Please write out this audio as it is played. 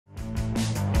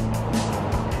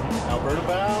Alberta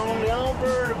bound,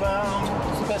 Alberta bound.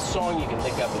 What's the best song you can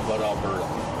think of about Alberta?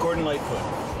 Gordon Lightfoot.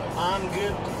 I'm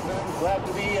good, I'm glad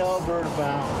to be Alberta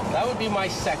bound. That would be my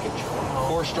second choice.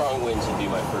 Four Strong Winds would be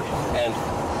my first. And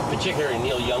particularly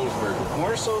Neil Young's version.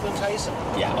 More so than Tyson.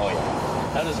 Yeah, oh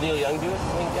yeah. How does Neil Young do it?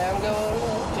 Think I'm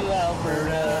going to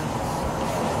Alberta.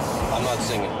 I'm not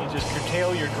singing. You just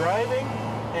curtail your driving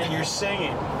and you're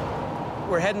singing.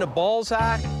 We're heading to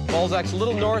Balzac. Balzac's a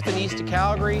little north and east of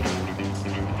Calgary.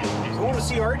 Going to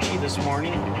see Archie this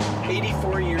morning,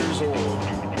 84 years old.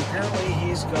 Apparently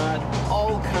he's got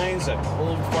all kinds of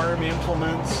old farm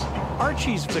implements.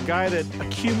 Archie's the guy that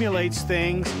accumulates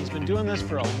things. He's been doing this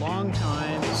for a long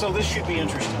time. So this should be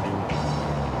interesting.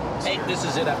 Hey, this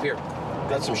is it up here.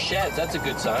 Got some sheds, that's a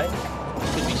good sign.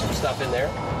 Could be some stuff in there.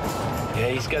 Yeah,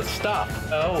 he's got stuff.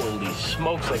 Holy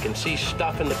smokes, I can see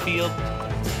stuff in the field.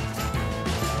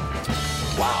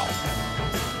 Wow.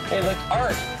 Hey, look,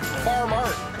 art, farm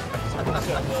art.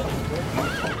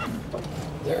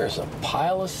 There's a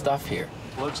pile of stuff here.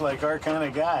 Looks like our kind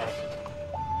of guy.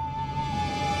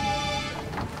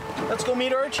 Let's go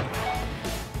meet Archie.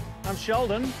 I'm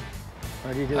Sheldon.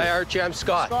 How do you do? Hi, Archie, I'm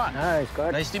Scott. Scott. Hi,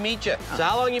 Scott. Nice to meet you. So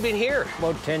how long you been here?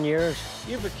 About 10 years.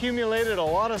 You've accumulated a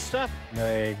lot of stuff.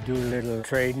 I do a little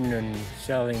trading and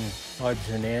selling odds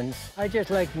and ends. I just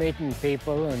like meeting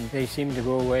people, and they seem to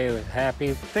go away with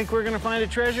happy. Think we're gonna find a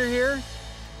treasure here?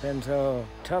 Depends how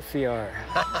tough you are.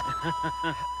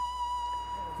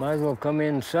 Might as well come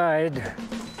inside.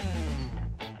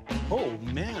 Oh,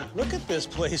 man, look at this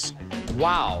place.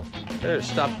 Wow, there's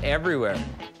stuff everywhere.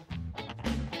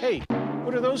 Hey,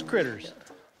 what are those critters?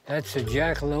 That's a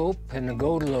jackalope and a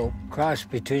goatalope, cross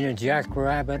between a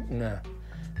jackrabbit and a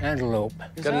antelope.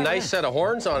 Got a nice set of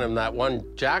horns on him, that one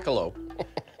jackalope.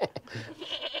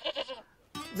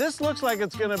 This looks like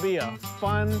it's gonna be a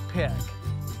fun pick.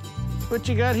 What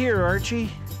you got here, Archie?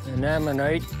 An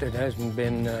ammonite that hasn't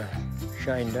been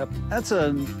shined up. That's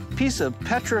a piece of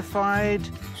petrified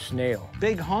Snail.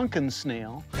 big honkin'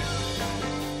 snail.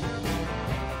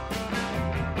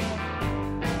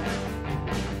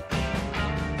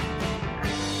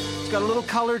 It's got a little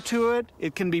color to it.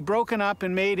 It can be broken up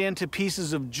and made into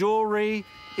pieces of jewelry.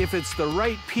 If it's the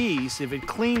right piece, if it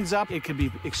cleans up, it could be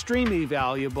extremely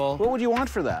valuable. What would you want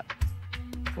for that?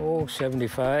 Oh,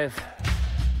 75.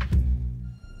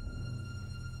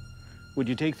 Would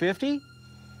you take 50?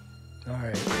 All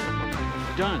right.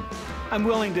 Done. I'm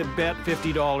willing to bet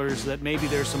 $50 that maybe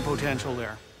there's some potential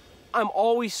there. I'm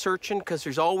always searching because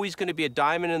there's always going to be a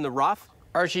diamond in the rough.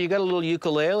 Archie, you got a little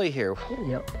ukulele here.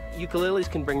 Yep. Ukuleles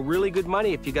can bring really good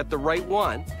money if you got the right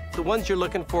one. The ones you're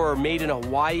looking for are made in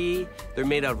Hawaii. They're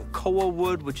made out of koa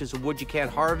wood, which is a wood you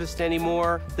can't harvest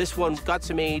anymore. This one's got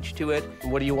some age to it.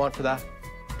 What do you want for that?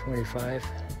 25.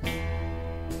 How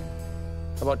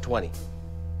about 20?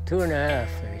 2.5,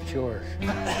 it's yours.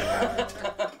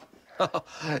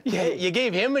 Yeah, you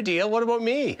gave him a deal. What about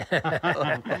me?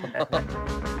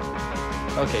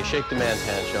 Okay, shake the man's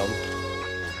hand, Sheldon.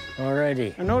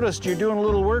 Alrighty. I noticed you're doing a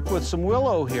little work with some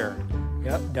willow here.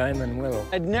 Yep, diamond willow.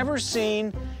 I'd never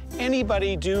seen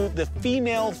anybody do the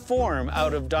female form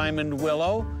out of diamond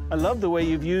willow. I love the way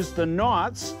you've used the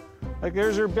knots. Like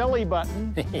there's her belly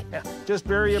button. Yeah. Just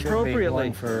very Should be appropriately.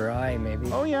 one for her eye,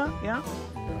 maybe. Oh, yeah, yeah.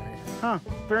 Huh,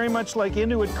 very much like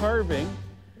Inuit carving.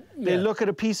 They look at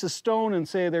a piece of stone and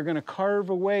say they're gonna carve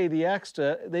away the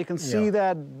extra. They can see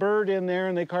that bird in there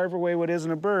and they carve away what isn't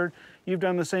a bird. You've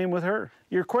done the same with her.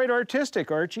 You're quite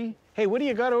artistic, Archie. Hey, what do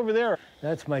you got over there?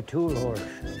 That's my tool horse.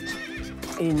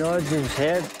 He nods his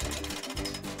head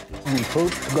and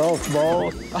poops golf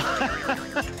balls.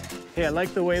 Hey, I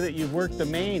like the way that you've worked the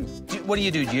mane. What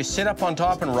do? Do you sit up on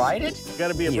top and ride it? You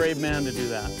gotta be a brave man to do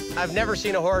that. I've never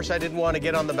seen a horse I didn't want to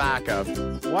get on the back of.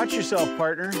 Watch yourself,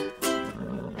 partner.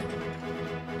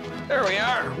 There we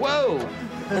are. Whoa.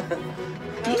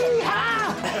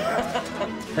 Yee-haw!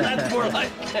 That's more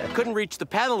like it. Couldn't reach the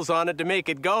pedals on it to make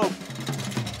it go.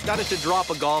 Got it to drop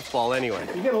a golf ball anyway.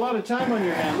 You got a lot of time on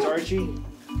your hands, Archie.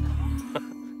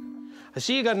 I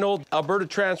see you got an old Alberta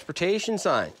transportation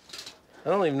sign. I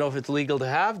don't even know if it's legal to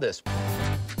have this.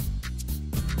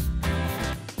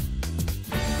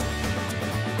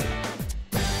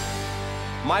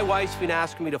 My wife's been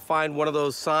asking me to find one of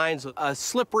those signs, a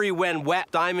slippery when wet,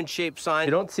 diamond-shaped sign.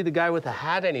 You don't see the guy with the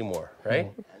hat anymore,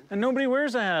 right? And nobody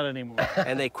wears a hat anymore.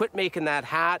 And they quit making that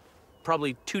hat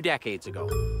probably 2 decades ago.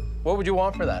 What would you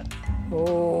want for that?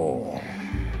 Oh,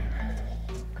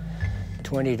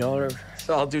 $20.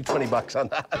 So I'll do 20 bucks on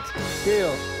that.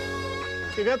 Deal.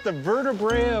 You got the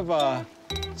vertebrae of a,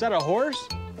 is that a horse?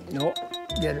 No,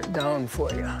 get it down for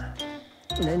you.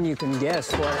 And then you can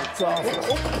guess what it's off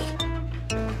of.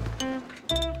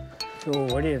 So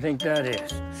what do you think that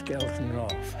is? Skeleton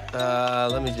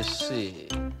off. Let me just see.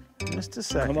 Just a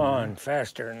second. Come on,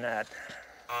 faster than that.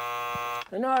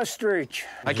 An ostrich.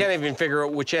 I can't even figure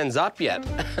out which end's up yet.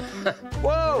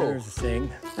 Whoa! There's the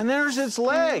thing. And there's its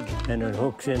leg. And it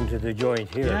hooks into the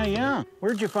joint here. Yeah, yeah.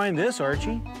 Where'd you find this,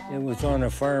 Archie? It was on a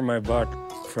farm I bought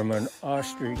from an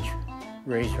ostrich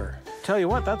raiser. Tell you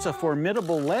what, that's a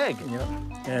formidable leg. Yeah.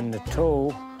 And the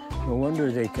toe, no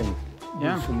wonder they can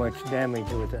Yeah. do so much damage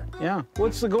with it. Yeah.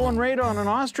 What's the going rate on an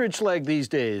ostrich leg these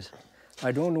days?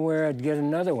 I don't know where I'd get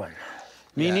another one.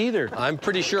 Me neither. I'm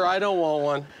pretty sure I don't want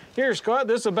one. Here, Scott,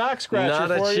 this is a back scratcher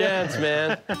Not for a you. chance,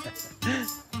 man.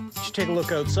 Just take a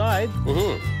look outside.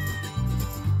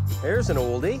 There's an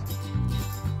oldie.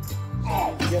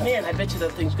 Oh, man, I bet you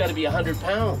that thing's got to be 100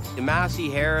 pounds. The Massey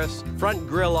Harris front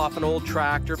grill off an old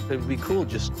tractor. It would be cool,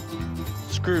 just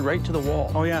screwed right to the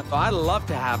wall. Oh, yeah. I'd love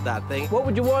to have that thing. What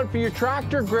would you want for your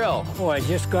tractor grill? Oh, I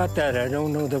just got that. I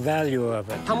don't know the value of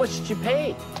it. How much did you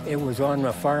pay? It was on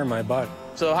a farm I bought.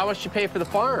 So how much did you pay for the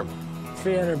farm?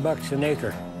 $300 an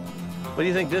acre. What do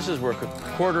you think this is worth? A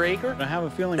quarter acre? I have a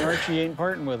feeling Archie ain't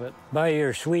parting with it. Buy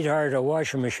your sweetheart a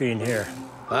washing machine here.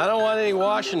 I don't want any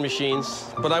washing machines,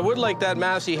 but I would like that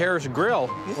Massey Harris grill.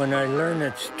 When I learn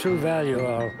its true value,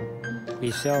 I'll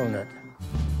be selling it.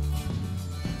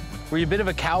 Were you a bit of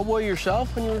a cowboy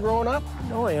yourself when you were growing up?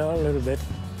 Oh, yeah, a little bit.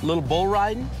 A little bull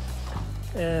riding?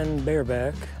 And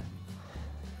bareback.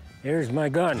 Here's my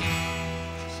gun.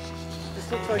 This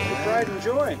looks like the pride and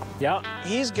joy. Yeah,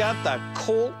 He's got the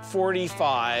Colt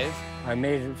 45. I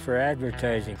made it for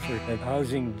advertising for the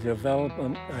housing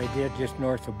development I did just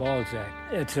north of Balzac.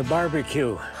 It's a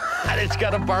barbecue. And it's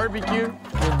got a barbecue?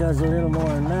 It does a little more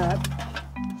than that.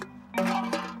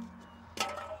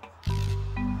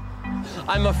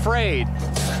 I'm afraid.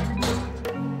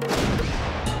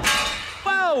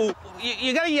 Whoa!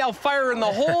 You gotta yell fire in the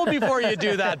hole before you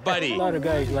do that, buddy. A lot of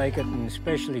guys like it, and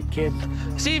especially kids.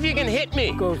 See if you can hit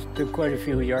me. Goes to quite a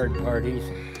few yard parties.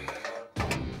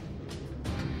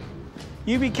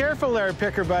 You be careful there,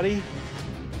 picker buddy.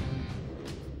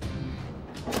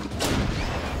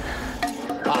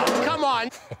 Oh, come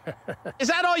on. Is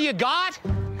that all you got?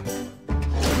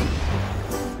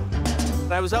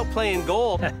 I was out playing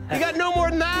goal. You got no more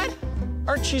than that?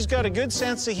 Archie's got a good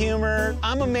sense of humor.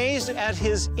 I'm amazed at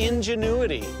his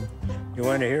ingenuity. You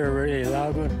want to hear a really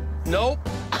loud one? Nope.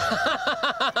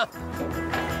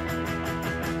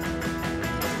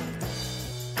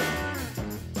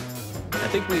 I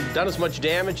think we've done as much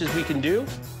damage as we can do.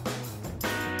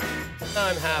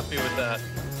 I'm happy with that.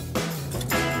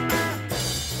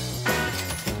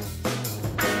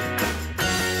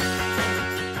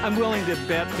 I'm willing to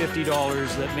bet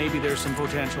 $50 that maybe there's some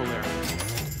potential there.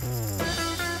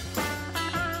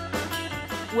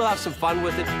 We'll have some fun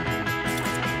with it.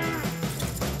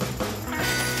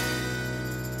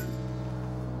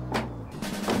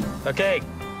 Okay,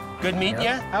 good meeting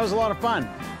ya. That was a lot of fun.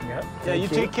 Yeah. Yeah, you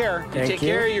take care. Thank Take you.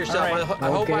 care of yourself. All right. I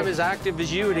hope Okay. I'm as active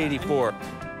as you at 84.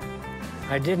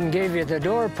 I didn't give you the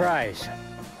door prize.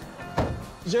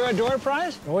 Is there a door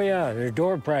prize? Oh, yeah, there's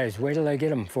door prize. Wait till I get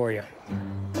them for you.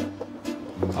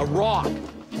 A rock.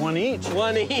 One each.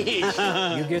 One each.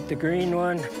 You get the green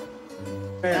one.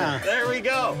 Yeah. There we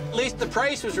go. At least the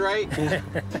price was right.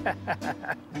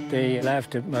 They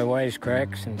laughed at my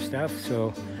wisecracks and stuff,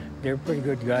 so they're pretty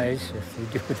good guys if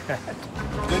they do that.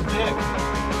 Good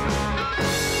pick.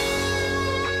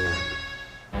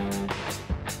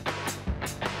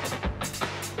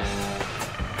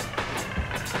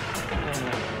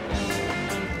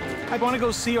 I want to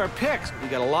go see our picks. We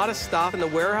got a lot of stuff in the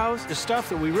warehouse. The stuff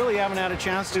that we really haven't had a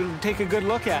chance to take a good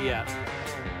look at yet.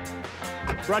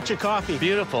 Brought you coffee.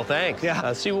 Beautiful, thanks.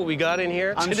 Yeah. See what we got in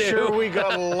here I'm to do. sure we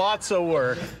got lots of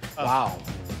work. Wow.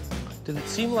 Did it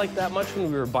seem like that much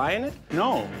when we were buying it?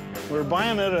 No, we're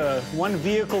buying it one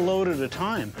vehicle load at a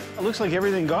time. It looks like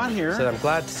everything got here. Said I'm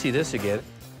glad to see this again.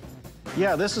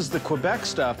 Yeah, this is the Quebec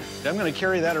stuff. I'm going to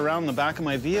carry that around the back of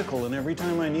my vehicle, and every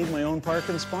time I need my own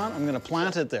parking spot, I'm going to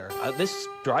plant it there. This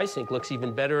dry sink looks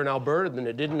even better in Alberta than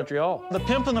it did in Montreal. The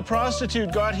pimp and the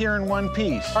prostitute got here in one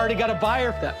piece. Already got a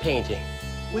buyer for that painting.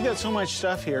 We got so much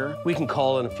stuff here. We can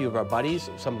call in a few of our buddies,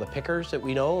 some of the pickers that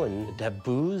we know, and have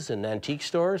booze and antique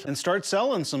stores. And start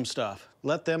selling some stuff.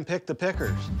 Let them pick the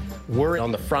pickers. We're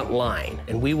on the front line,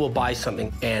 and we will buy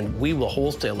something, and we will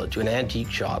wholesale it to an antique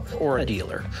shop or a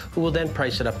dealer, who will then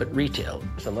price it up at retail.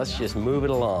 So let's just move it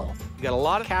along. We got a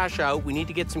lot of cash out. We need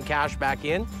to get some cash back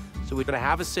in. So we're gonna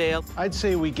have a sale. I'd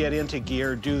say we get into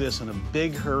gear, do this in a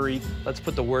big hurry. Let's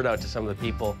put the word out to some of the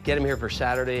people. Get them here for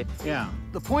Saturday. Yeah.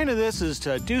 The point of this is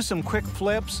to do some quick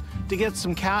flips, to get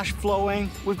some cash flowing.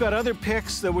 We've got other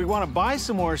picks that we want to buy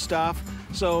some more stuff,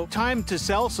 so time to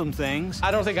sell some things.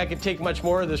 I don't think I can take much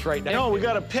more of this right now. No, we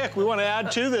got a pick. We want to add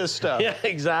to this stuff. Yeah,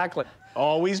 exactly.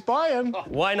 Always buying.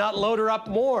 Why not load her up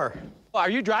more? Are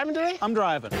you driving today? I'm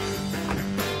driving.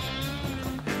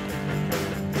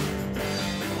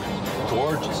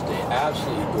 Gorgeous day,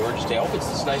 absolutely gorgeous day. I hope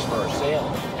it's nice for our sale.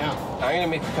 Yeah. I'm gonna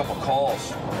make a couple calls.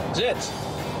 That's it.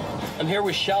 I'm here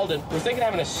with Sheldon. We're thinking of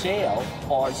having a sale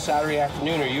on Saturday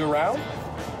afternoon. Are you around?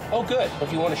 Oh, good.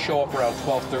 If you want to show up around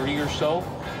 12:30 or so,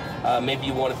 maybe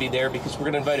you want to be there because we're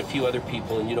gonna invite a few other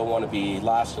people and you don't want to be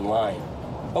last in line.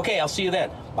 Okay, I'll see you then.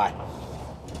 Bye.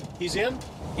 He's in?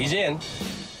 He's in.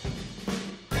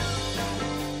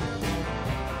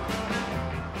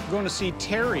 Going to see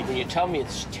Terry. When you tell me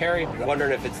it's Terry, I'm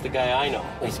wondering if it's the guy I know.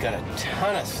 He's got a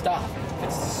ton of stuff.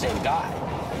 It's the same guy.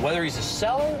 Whether he's a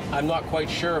seller, I'm not quite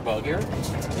sure about here.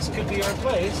 This could be our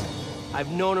place.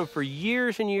 I've known him for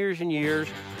years and years and years.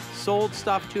 Sold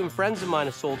stuff to him. Friends of mine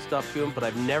have sold stuff to him, but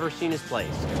I've never seen his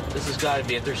place. This has got to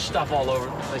be it. There's stuff all over.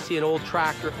 I see an old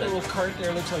tractor. That little cart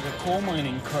there looks like a coal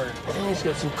mining cart. And he's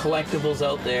got some collectibles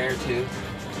out there, too.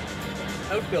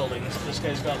 Outbuildings. This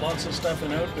guy's got lots of stuff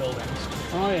in outbuildings.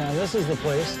 Oh, yeah, this is the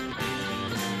place.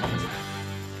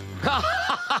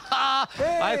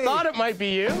 Hey. I thought it might be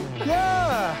you.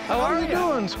 Yeah. How are you you?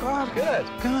 doing, Scott? Good.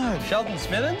 Good. Sheldon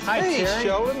Smithland? Hi, Hey, Terry.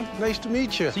 Sheldon. Nice to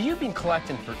meet you. So you've been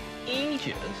collecting for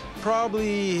ages.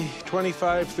 Probably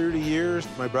 25, 30 years.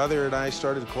 My brother and I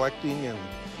started collecting, and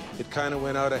it kind of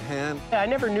went out of hand. I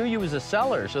never knew you was a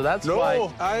seller, so that's why.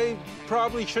 No, I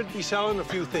probably should be selling a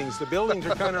few things. The buildings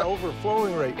are kind of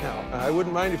overflowing right now. I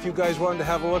wouldn't mind if you guys wanted to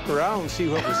have a look around and see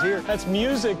what was here. That's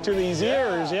music to these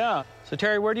ears, yeah. So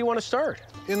Terry, where do you want to start?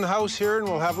 In the house here, and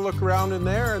we'll have a look around in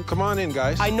there. And come on in,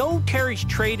 guys. I know Terry's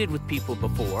traded with people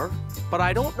before, but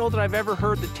I don't know that I've ever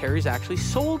heard that Terry's actually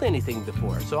sold anything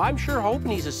before. So I'm sure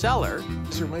hoping he's a seller.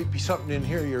 There might be something in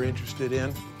here you're interested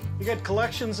in. You got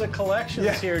collections of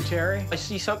collections here, Terry. I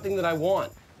see something that I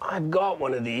want. I've got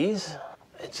one of these.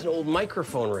 It's an old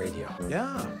microphone radio.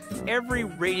 Yeah. Every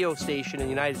radio station in the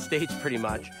United States, pretty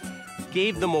much,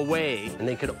 gave them away, and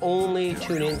they could only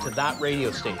tune into that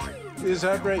radio station. Is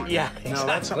that right? Yeah, exactly. No,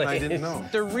 that's something I didn't know.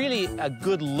 They're really a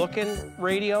good-looking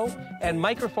radio, and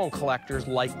microphone collectors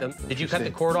like them. Did you cut the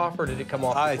cord off, or did it come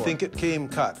off? I before? think it came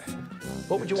cut.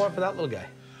 What would you want for that little guy?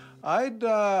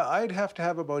 I'd have to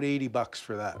have about 80 bucks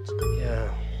for that, Yeah.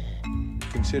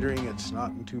 considering it's not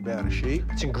in too bad a shape.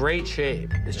 It's in great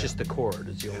shape. It's just the cord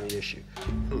is the only issue.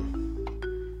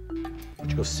 Would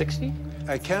you go 60?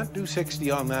 I can't do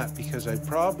 60 on that because I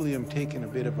probably am taking a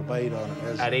bit of a bite on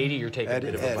it. At 80, you're taking a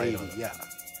bit of a bite 80, on it. yeah.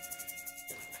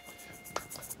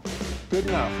 Good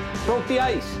enough. Broke the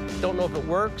ice. Don't know if it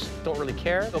works. Don't really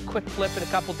care. A quick flip in a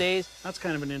couple days. That's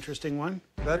kind of an interesting one.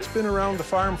 That's been around the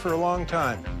farm for a long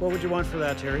time. What would you want for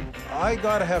that, Terry? I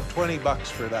gotta have 20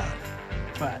 bucks for that.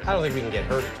 What? I don't think we can get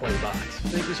hurt at 20 bucks.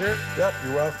 Thank you, sir. Yep,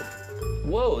 you're welcome.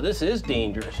 Whoa, this is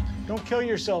dangerous. Don't kill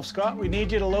yourself, Scott. We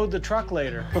need you to load the truck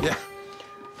later. Yeah.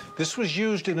 This was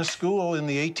used in a school in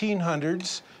the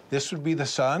 1800s. This would be the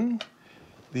sun,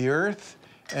 the earth,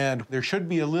 and there should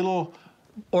be a little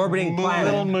Orbiting planet.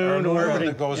 Little moon or orbiting.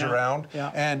 that goes around.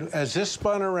 Yeah. And as this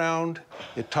spun around,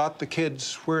 it taught the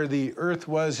kids where the earth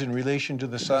was in relation to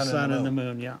the sun, and the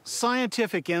moon, yeah.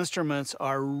 Scientific instruments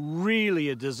are really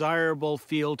a desirable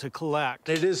field to collect.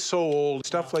 It is so old.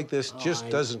 Stuff like this just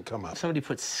doesn't come up. Somebody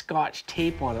put Scotch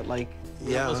tape on it, like,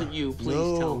 Yeah. it wasn't you, please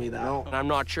No, tell me that. no. And I'm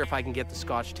not sure if I can get the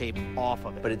Scotch tape off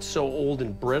of it, but it's so old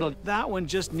and brittle. That one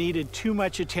just needed too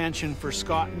much attention for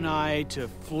Scott and I to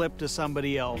flip to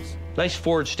somebody else. Nice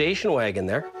Ford station wagon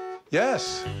there.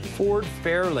 Yes. Ford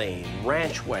Fairlane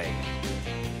Ranch Wagon.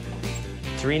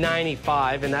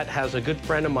 $395, and that has a good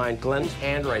friend of mine, Glenn's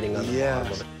handwriting on the Yes.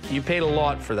 bottom of it. You paid a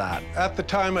lot for that. At the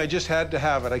time, I just had to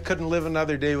have it. I couldn't live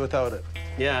another day without it.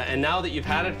 Yeah, and now that you've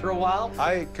had it for a while,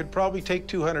 I could probably take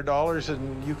 $200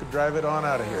 and you could drive it on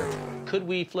out of here. could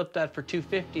we flip that for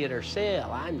 $250 at our sale?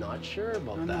 I'm not sure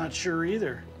about I'm that. not sure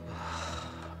either.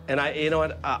 And you know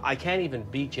what? I can't even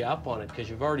beat you up on it because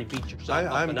you've already beat yourself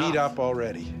up I'm enough. beat up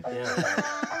already. Yeah.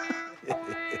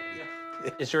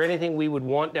 Is there anything we would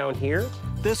want down here?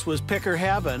 This was picker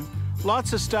heaven.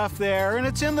 Lots of stuff there, and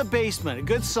it's in the basement. A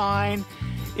good sign.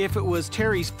 If it was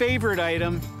Terry's favorite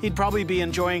item, he'd probably be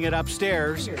enjoying it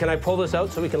upstairs. Can I pull this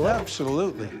out so we can look?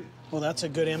 Absolutely. Well, that's a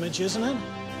good image, isn't it?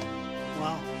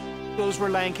 Wow. Those were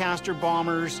Lancaster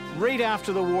bombers right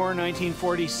after the war,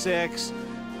 1946.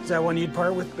 Is that one you'd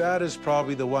part with? That is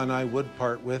probably the one I would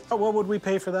part with. What would we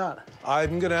pay for that?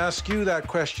 I'm going to ask you that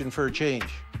question for a change.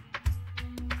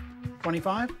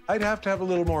 25? I'd have to have a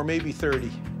little more, maybe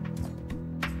 30.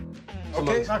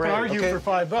 Okay. Not gonna argue for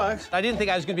 $5. I didn't think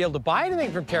I was going to be able to buy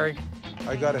anything from Terry.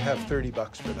 I got to have 30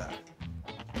 bucks for that.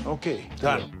 Okay,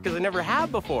 done. Because I never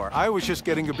have before. I was just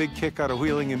getting a big kick out of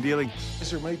wheeling and dealing.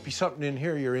 There might be something in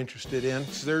here you're interested in.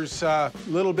 There's a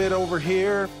little bit over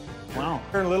here. Wow.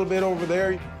 And a little bit over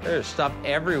there. There's stuff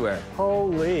everywhere.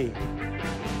 Holy.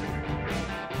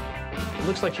 It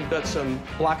looks like you've got some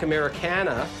Black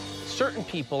Americana. Certain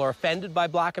people are offended by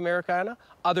Black Americana.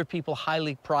 Other people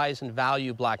highly prize and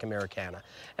value Black Americana.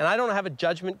 And I don't have a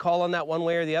judgment call on that one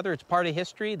way or the other. It's part of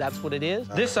history. That's what it is.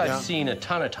 This I've seen a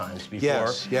ton of times before.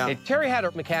 Yes, yeah. Terry had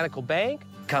a mechanical bank.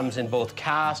 Comes in both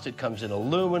cast, it comes in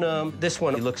aluminum. This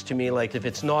one looks to me like if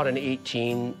it's not an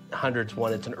 1800s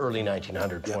one, it's an early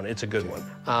 1900s one. It's a good one.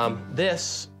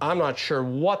 This, I'm not sure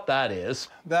what that is.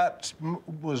 That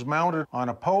was mounted on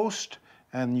a post,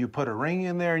 and you put a ring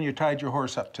in there, and you tied your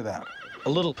horse up to that. A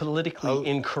little politically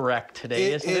incorrect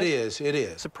today, isn't it? It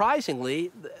is.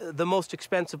 Surprisingly, the most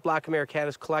expensive Black Americana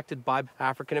is collected by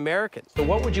African Americans. So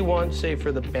what would you want, say,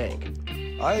 for the bank?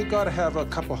 I got to have a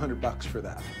couple $100 for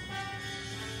that.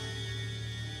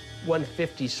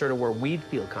 150 is sort of where we'd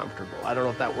feel comfortable. I don't know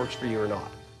if that works for you or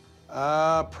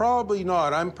not. Probably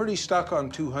not. I'm pretty stuck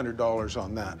on $200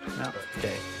 on that. No.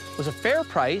 Okay. It was a fair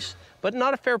price, but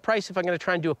not a fair price if I'm going to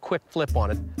try and do a quick flip on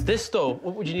it. This, though,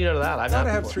 what would you need out of that? I've got to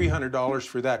have $300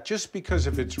 for that, just because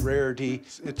of its rarity.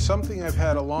 It's something I've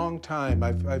had a long time.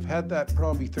 I've had that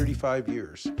probably 35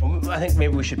 years. I think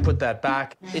maybe we should put that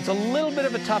back. It's a little bit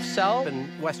of a tough sell in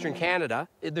Western Canada.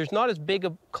 There's not as big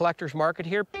a collector's market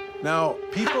here. Now,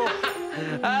 people...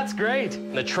 That's great.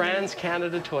 The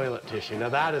Trans-Canada toilet tissue. Now,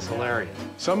 that is hilarious.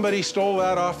 Somebody stole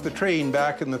that off the train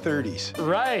back in the 30s.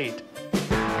 Right.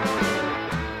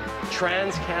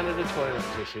 Trans-Canada toilet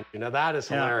tissue. Now, that is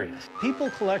hilarious. People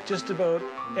collect just about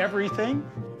everything.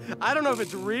 I don't know if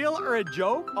it's real or a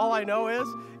joke. All I know is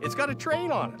it's got a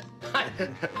train on it.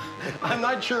 I'm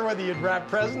not sure whether you'd wrap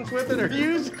presents with it or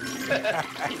use it.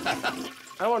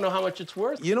 I don't know how much it's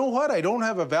worth. You know what? I don't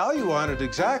have a value on it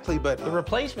exactly, but... The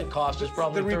replacement cost is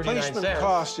probably 39 cents. The replacement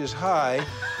cost is high,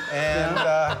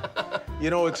 and, you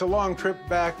know, it's a long trip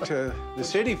back to the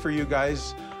city for you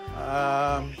guys.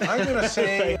 I'm going to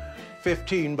say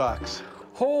 15 bucks.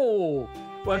 Oh,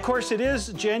 well, of course, it is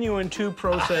genuine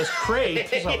two-process crate.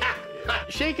 So.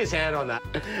 Shake his hand on that.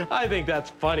 I think that's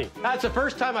funny. That's the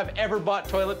first time I've ever bought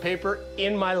toilet paper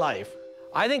in my life.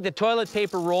 I think the toilet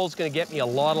paper roll is going to get me a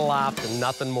lot of laughs and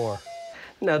nothing more.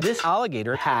 Now, this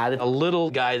alligator had a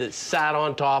little guy that sat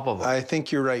on top of him. I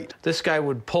think you're right. This guy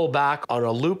would pull back on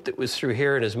a loop that was through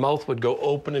here, and his mouth would go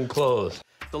open and close.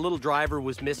 The little driver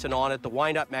was missing on it. The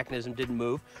wind-up mechanism didn't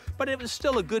move, but it was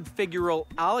still a good figural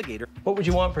alligator. What would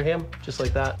you want for him, just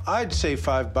like that? I'd say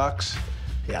 $5.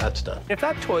 Yeah, that's done. If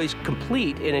that toy's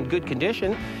complete and in good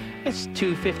condition, it's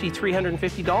 $250,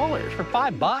 $350 for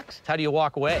 $5. How do you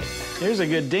walk away? There's a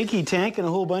good dinky tank and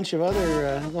a whole bunch of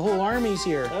other, the whole army's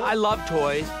here. I love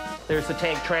toys. There's the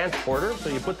tank transporter, so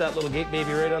you put that little gate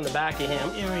baby right on the back of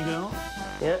him. Here we go.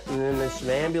 Yeah, and then there's some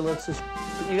ambulances.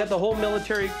 You got the whole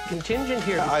military contingent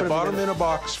here. I bought them in a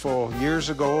box full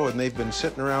years ago, and they've been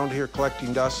sitting around here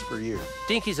collecting dust for years.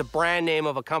 Dinky's a brand name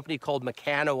of a company called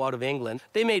Meccano out of England.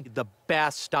 They made the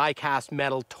best die-cast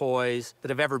metal toys that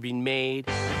have ever been made.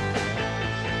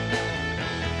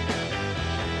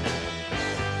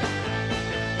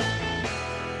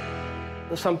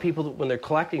 Some people, when they're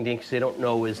collecting dinkies, they don't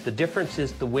know is the difference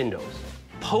is the windows.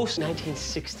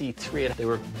 Post-1963, they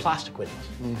were plastic windows.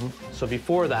 Mm-hmm. So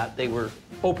before that, they were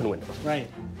open windows. Right.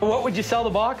 What would you sell the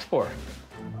box for?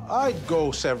 I'd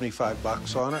go 75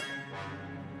 bucks on it.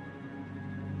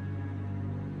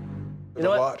 You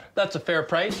know what? That's a fair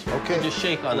price. Okay. Just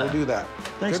shake on that. We'll do that.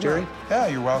 Thanks, Good Terry. night. Yeah,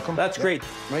 you're welcome. That's great.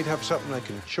 Might have something I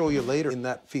can show you later in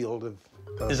that field of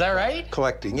Is that right?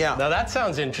 collecting, yeah. Now that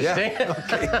sounds interesting. Yeah,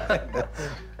 okay.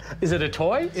 Is it a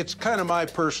toy? It's kind of my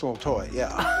personal toy,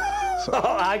 yeah. So,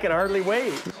 Oh, I can hardly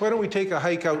wait. why don't we take a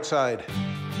hike outside?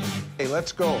 Hey,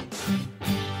 let's go.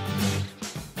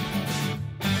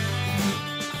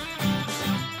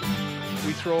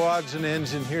 We throw odds and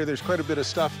ends in here. There's quite a bit of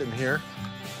stuff in here.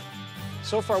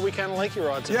 So far, we kind of like your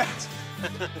odds and Yeah. ends.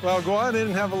 Well, go on in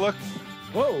and have a look.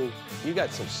 Whoa, you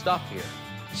got some stuff here.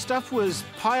 Stuff was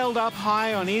piled up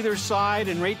high on either side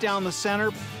and right down the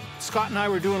center. Scott and I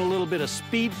were doing a little bit of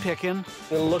speed picking.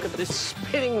 And look at this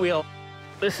spinning wheel.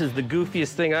 This is the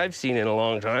goofiest thing I've seen in a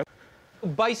long time.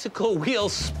 Bicycle wheel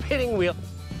spinning wheel.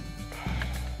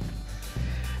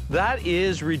 That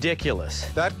is ridiculous.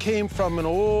 That came from an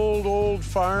old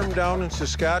farm down in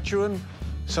Saskatchewan.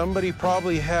 Somebody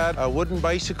probably had a wooden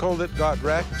bicycle that got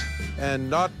wrecked, and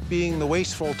not being the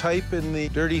wasteful type in the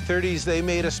dirty 30s, they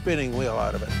made a spinning wheel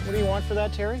out of it. What do you want for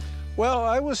that, Terry? Well,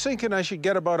 I was thinking I should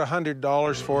get about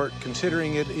 $100 for it,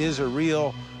 considering it is a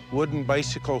real wooden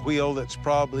bicycle wheel that's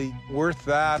probably worth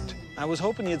that. I was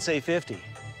hoping you'd say 50.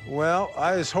 Well,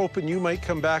 I was hoping you might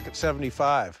come back at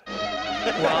 75.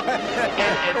 Well,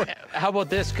 and how about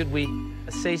this? Could we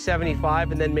say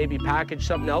 75 and then maybe package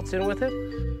something else in with it?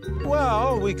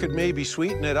 Well, we could maybe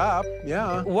sweeten it up,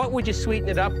 yeah. What would you sweeten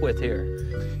it up with here?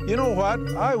 You know what?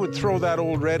 I would throw that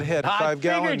old redhead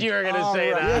 5-gallon. I figured you were going to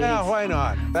say that. Yeah, why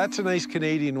not? That's a nice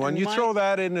Canadian one. You throw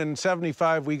that in, and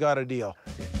 75, we got a deal.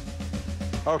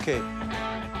 Okay.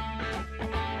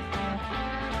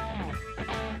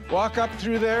 Walk up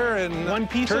through there and one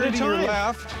piece turn at a to your time.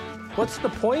 left. What's the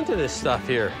point of this stuff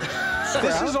here?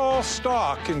 This is all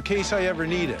stock in case I ever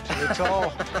need it. It's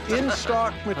all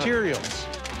in-stock materials.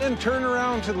 Then turn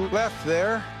around to the left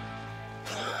there.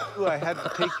 Ooh, I had to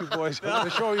take you boys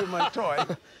to show you my toy.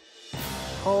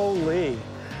 Holy.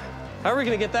 How are we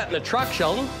going to get that in the truck,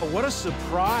 Sheldon? What a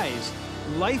surprise.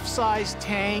 Life-size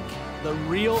tank, the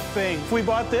real thing. If we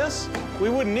bought this, we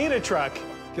wouldn't need a truck.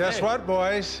 Guess what,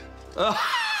 boys? Yeah.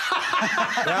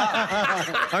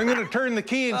 I'm going to turn the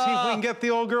key and see if we can get the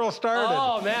old girl started.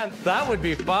 Oh, man, that would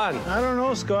be fun. I don't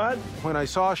know, Scott. When I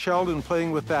saw Sheldon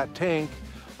playing with that tank,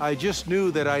 I just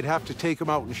knew that I'd have to take him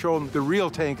out and show him the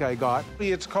real tank I got.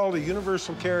 It's called a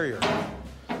universal carrier.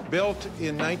 Built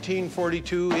in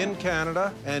 1942 in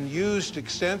Canada and used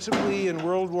extensively in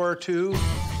World War II.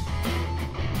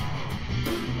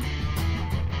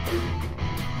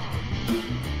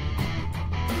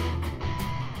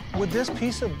 Would this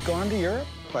piece have gone to Europe?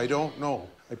 I don't know.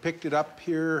 I picked it up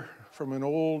here from an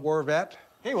old war vet.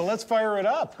 Hey, well, let's fire it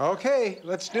up. Okay,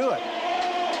 let's do it.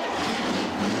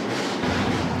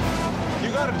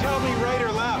 You gotta tell me right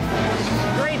or left.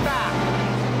 Straight back.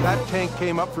 That tank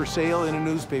came up for sale in a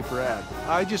newspaper ad.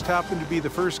 I just happened to be the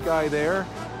first guy there,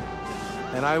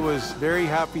 and I was very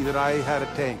happy that I had a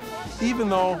tank. Even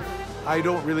though I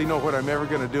don't really know what I'm ever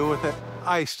gonna do with it,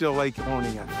 I still like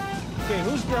owning it. Okay,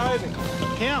 who's driving?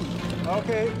 Him.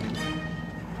 Okay.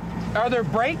 Are there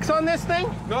brakes on this thing?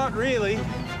 Not really.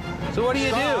 So what do you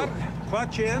Stop.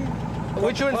 Clutch in.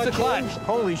 Which one's the clutch?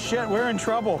 Holy shit, we're in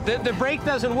trouble. The brake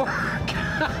doesn't work.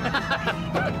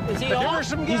 Is he Give her off?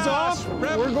 some He's gas. off.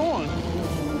 Rip. We're going.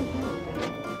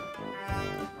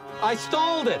 I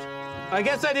stalled it. I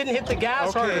guess I didn't hit the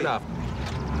gas hard Okay. enough.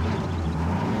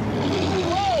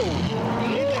 Whoa!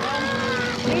 You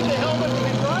need the helmet to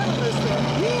be driving this thing.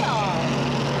 Yeah.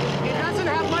 It doesn't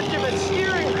have much of a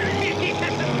steering wheel.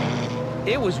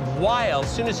 It was wild.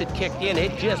 As soon as it kicked in,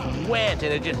 it just went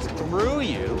and it just threw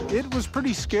you. It was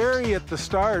pretty scary at the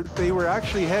start. They were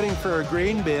actually heading for a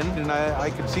grain bin, and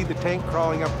I could see the tank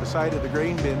crawling up the side of the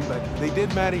grain bin, but they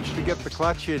did manage to get the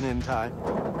clutch in time.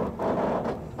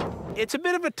 It's a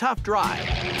bit of a tough drive.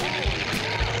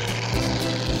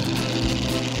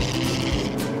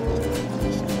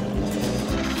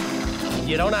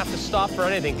 You don't have to stop for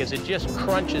anything because it just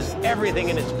crunches everything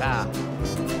in its path.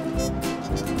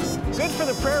 Good for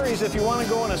the prairies if you want to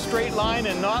go in a straight line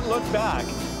and not look back.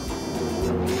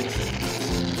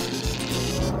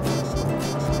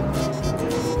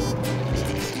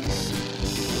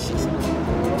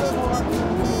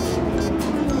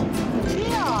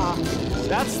 Yeah.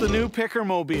 That's the new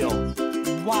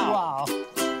Pickermobile. Wow.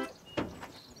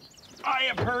 I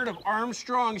have heard of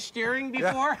Armstrong steering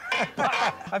before.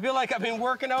 I feel like I've been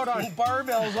working out on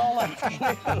barbells all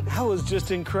afternoon. That was just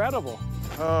incredible.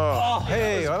 Oh,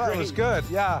 hey, that was well, that was great. good.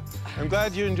 Yeah, I'm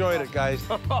glad you enjoyed it, guys.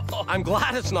 I'm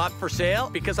glad it's not for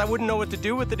sale because I wouldn't know what to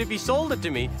do with it if he sold it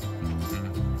to me.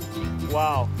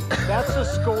 Wow, that's a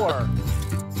score.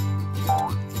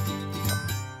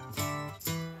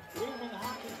 Leaving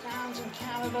hockey towns in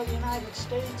Canada, the United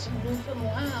States, and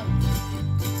Newfoundland.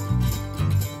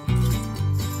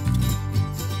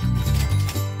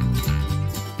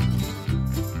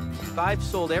 I've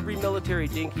sold every military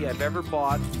dinky I've ever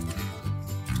bought.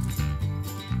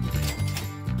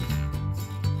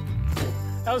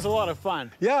 That was a lot of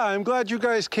fun. Yeah, I'm glad you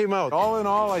guys came out. All in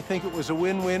all, I think it was a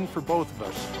win-win for both of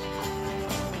us.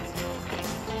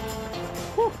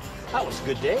 Whew, that was a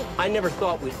good day. I never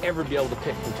thought we'd ever be able to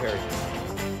pick from Terry.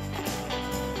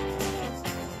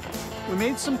 We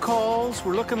made some calls.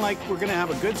 We're looking like we're gonna have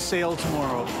a good sale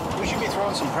tomorrow. We should be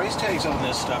throwing some price tags on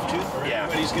this stuff, too. Or Yeah.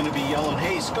 everybody's going to be yelling,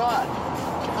 hey, Scott,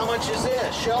 how much is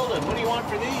this? Sheldon, what do you want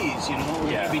for these? You know,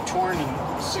 we're Yeah. going to be torn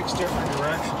in 6 different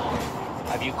directions.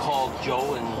 Have you called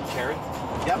Joe and Terry?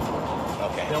 Yep.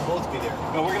 Okay. They'll both be there.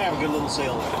 No, we're gonna have a good little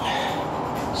sale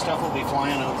there. Stuff will be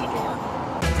flying out the door.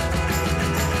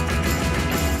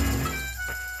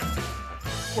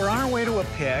 We're on our way to a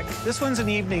pick. This one's an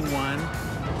evening one.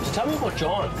 So tell me about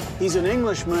John. He's an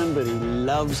Englishman, but he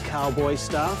loves cowboy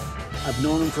stuff. I've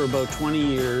known him for about 20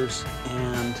 years,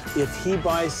 and if he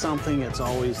buys something, it's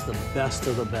always the best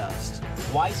of the best.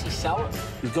 Why is he selling?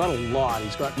 He's got a lot.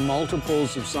 He's got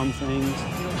multiples of some things.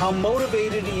 How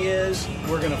motivated he is,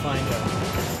 we're gonna find out.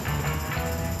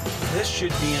 This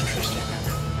should be interesting.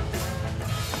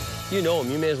 You know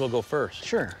him. You may as well go first.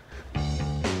 Sure.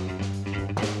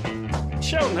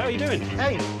 Sheldon, how are you doing?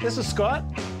 Hey, this is Scott.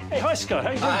 Hey, hi, Scott.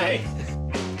 How you doing? Hi.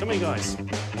 Buddy? Come here, guys.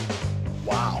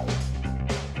 Wow.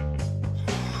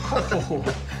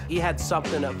 He had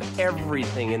something of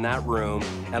everything in that room,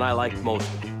 and I liked most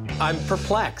of it. I'm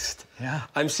perplexed. Yeah.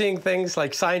 I'm seeing things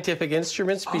like scientific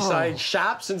instruments besides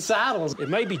shops and saddles. It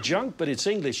may be junk, but it's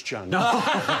English junk.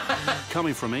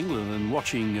 Coming from England and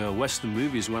watching Western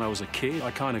movies when I was a kid,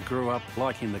 I kind of grew up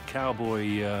liking the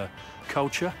cowboy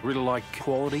culture. Really like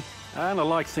quality. And I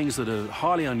like things that are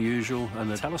highly unusual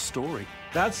and that tell a story.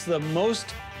 That's the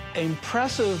most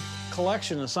impressive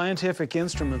collection of scientific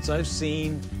instruments I've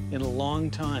seen in a long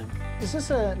time. Is this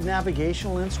a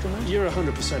navigational instrument? You're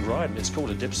 100% right. It's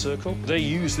called a dip circle. They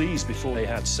used these before they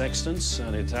had sextants,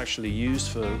 and it's actually used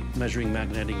for measuring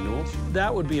magnetic north.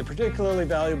 That would be a particularly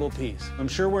valuable piece. I'm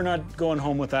sure we're not going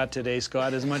home with that today,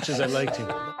 Scott, as much as I'd like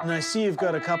to. And I see you've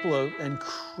got a couple of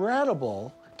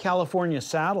incredible California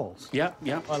saddles. Yeah,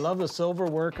 yeah. I love the silver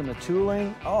work and the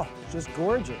tooling. Oh, just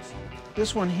gorgeous.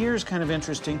 This one here is kind of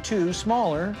interesting, too.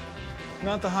 Smaller,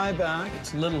 not the high back.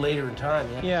 It's a little later in time,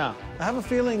 yeah. Yeah. I have a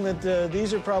feeling that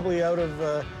these are probably out of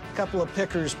a couple of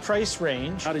pickers' price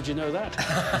range. How did you know that?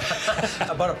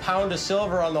 About a pound of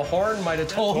silver on the horn might have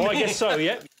told me. Oh, I guess so,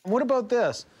 yeah. What about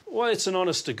this? Well, it's an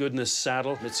honest-to-goodness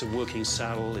saddle. It's a working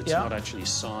saddle. It's not actually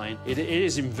signed. It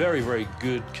is in very, very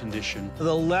good condition.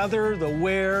 The leather, the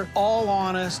wear, all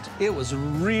honest. It was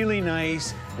really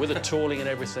nice. With the tooling and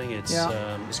everything, it's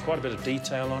there's quite a bit of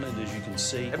detail on it, as you can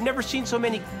see. I've never seen so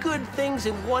many good things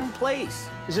in one place.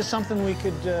 Is this something we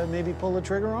could maybe pull the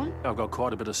trigger on? I've got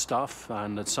quite a bit of stuff,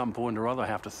 and at some point or other, I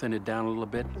have to thin it down a little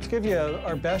bit. Let's give you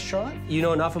our best shot. You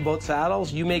know enough about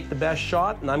saddles, you make the best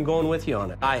shot, and I'm going with you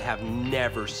on it. I have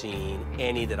never seen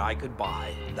any that I could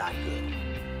buy that good.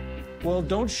 Well,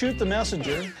 don't shoot the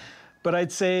messenger, but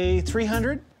I'd say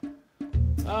 300?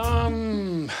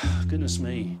 Goodness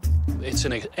me. It's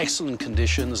in excellent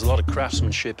condition. There's a lot of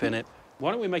craftsmanship in it.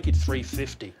 Why don't we make it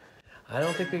 350? I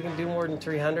don't think we can do more than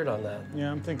 300 on that.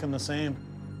 Yeah, I'm thinking the same.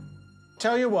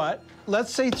 Tell you what,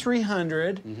 let's say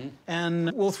 300,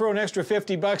 and we'll throw an extra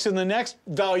 50 bucks in the next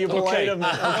valuable item.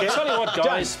 Okay? I'll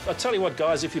tell you what,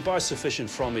 guys, if you buy sufficient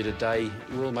from me today,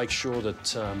 we'll make sure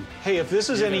that... Hey, if this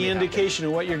is any indication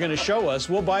of what you're going to show us,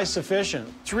 we'll buy sufficient.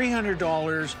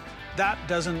 $300, that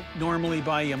doesn't normally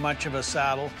buy you much of a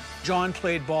saddle. John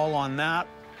played ball on that.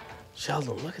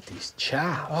 Sheldon, look at these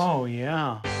chaps. Oh,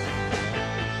 yeah.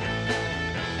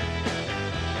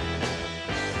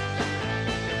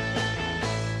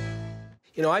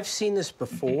 You know, I've seen this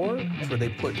before, where they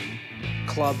put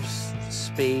clubs,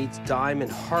 spades, diamond,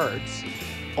 hearts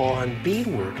on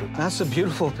beadwork. That's a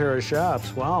beautiful pair of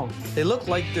shops. Wow. They look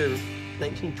like they're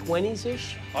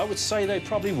 1920s-ish. I would say they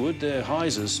probably would. They're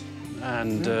hyzers,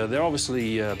 and they're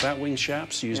obviously batwing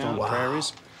chaps used on the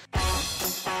prairies.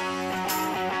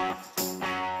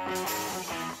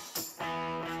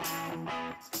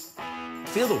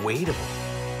 Feel the weight of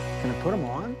them. Can I put them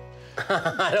on?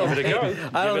 I don't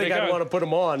think I'd want to put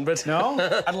them on, but no.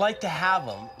 I'd like to have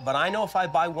them, but I know if I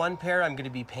buy one pair, I'm going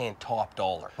to be paying top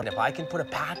dollar. But if I can put a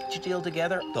package deal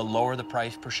together, they'll lower the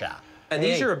price per shaft. And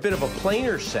these are a bit of a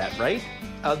plainer set, right?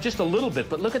 Just a little bit,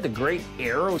 but look at the great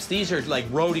arrows. These are like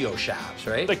rodeo shafts,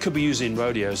 right? They could be used in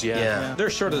rodeos, yeah. They're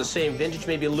sort of the same vintage,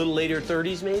 maybe a little later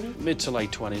 30s, maybe? Mid to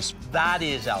late 20s. That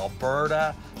is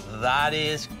Alberta. That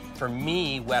is, for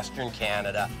me, Western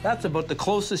Canada. That's about the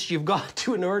closest you've got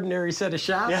to an ordinary set of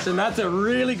shafts, and that's a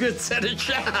really good set of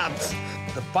shafts.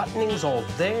 The buttoning's all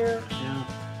there. Yeah.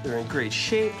 They're in great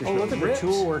shape. Oh, look at the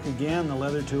tool work again, the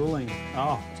leather tooling.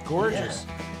 Oh, it's gorgeous.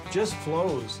 Yeah. Just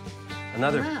flows.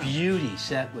 Another beauty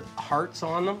set with hearts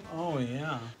on them. Oh,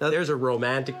 yeah. Now, there's a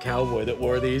romantic cowboy that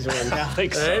wore these ones. I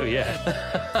think so,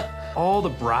 yeah. All the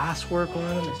brass work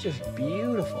on them, it's just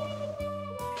beautiful.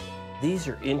 These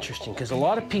are interesting because a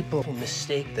lot of people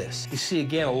mistake this. You see,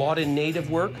 again, a lot of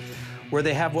native work where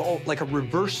they have like a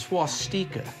reverse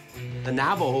swastika. The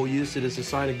Navajo used it as a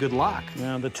sign of good luck.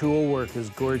 Yeah, the tool work is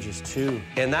gorgeous too.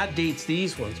 And that dates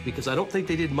these ones because I don't think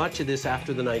they did much of this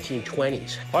after the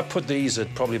 1920s. I put these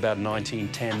at probably about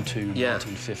 1910 to Yeah.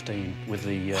 1915 with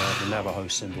the Navajo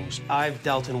symbols. I've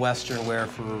dealt in Western wear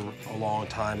for a long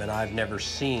time, and I've never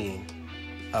seen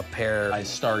a pair as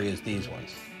starry as these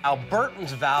ones. Albertans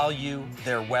value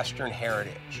their Western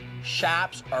heritage.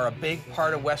 Chaps are a big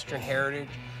part of Western heritage.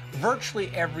 Virtually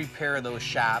every pair of those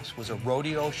chaps was a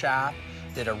rodeo chap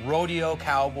that a rodeo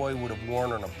cowboy would have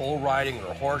worn on a bull riding or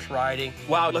a horse riding.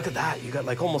 Wow, look at that. You got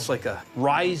like almost like a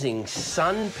rising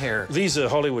sun pair. These are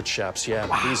Hollywood chaps, yeah.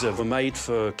 Wow. These are made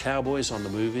for cowboys on the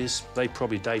movies. They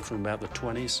probably date from about the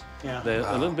 20s. Yeah. They're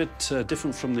a little bit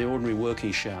different from the ordinary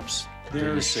working chaps.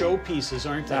 They're showpieces,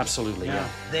 aren't they? Absolutely, yeah.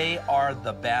 They are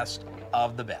the best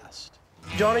of the best.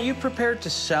 John, are you prepared to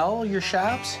sell your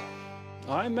chaps?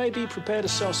 I may be prepared to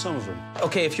sell some of them.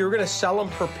 Okay, if you were going to sell them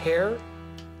per pair,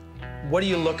 what are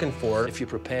you looking for? If you're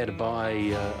prepared to buy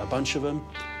a bunch of them,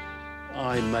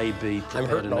 I may be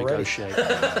prepared to already. negotiate.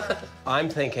 I'm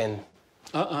thinking,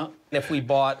 if we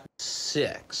bought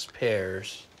 6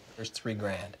 pairs, there's $3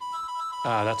 grand.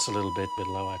 That's a little bit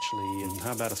low, actually. And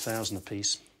how about 1,000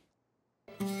 apiece?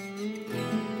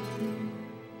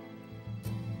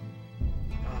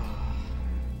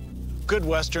 Good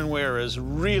Western wear is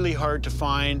really hard to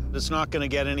find. It's not going to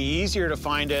get any easier to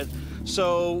find it,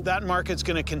 so that market's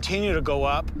going to continue to go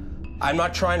up. I'm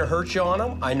not trying to hurt you on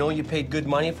them. I know you paid good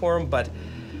money for them, but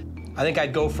I think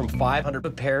I'd go from $500 a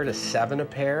pair to $7 a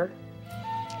pair,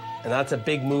 and that's a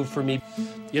big move for me.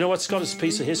 You know what's got its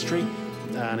piece of history?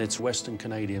 And it's Western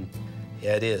Canadian.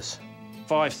 Yeah, it is.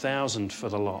 5,000 for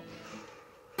the lot.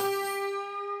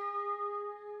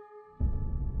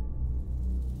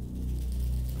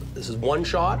 This is one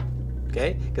shot,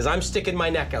 okay? Because I'm sticking my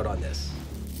neck out on this.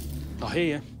 I hear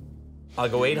you. I'll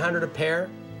go 800 a pair.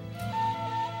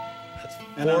 That's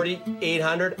 40,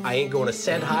 800. I ain't going a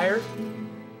cent higher.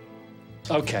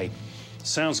 Okay,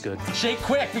 sounds good. Shake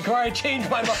quick before I change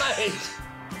my mind.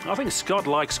 I think Scott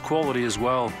likes quality as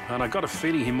well, and I got a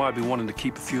feeling he might be wanting to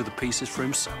keep a few of the pieces for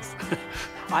himself.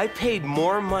 I paid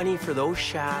more money for those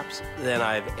chaps than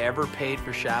I've ever paid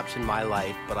for chaps in my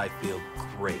life, but I feel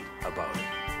great about it.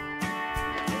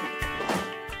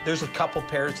 There's a couple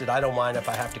pairs that I don't mind if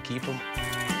I have to keep them.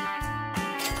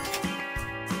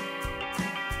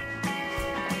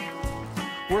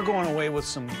 We're going away with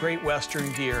some great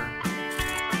Western gear.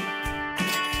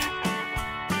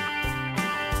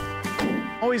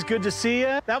 Always good to see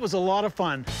you. That was a lot of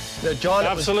fun. John,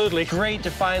 absolutely. It was great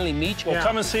to finally meet you. Well,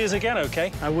 come and see us again,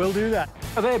 okay? I will do that.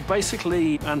 They're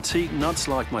basically antique nuts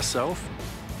like myself.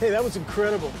 Hey, that was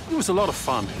incredible. It was a lot of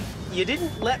fun. You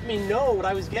didn't let me know what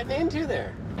I was getting into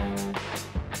there.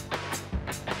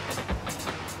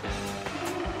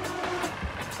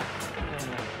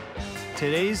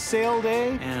 Today's sale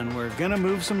day, and we're gonna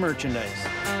move some merchandise.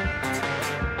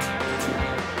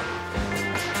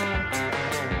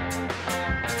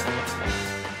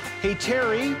 Hey,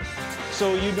 Terry,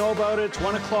 so you know about it, it's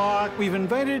 1 o'clock. We've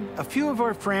invited a few of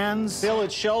our friends, Bill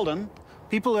at Sheldon,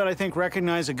 people that I think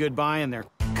recognize a good buy, and they're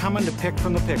coming to pick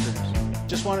from the pickers.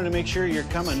 Just wanted to make sure you're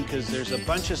coming, because there's a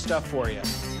bunch of stuff for you.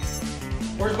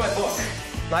 Where's my book?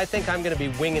 I think I'm gonna be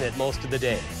winging it most of the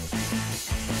day.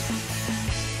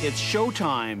 It's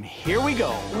showtime. Here we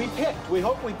go. We picked. We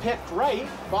hope we picked right.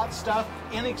 Bought stuff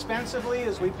inexpensively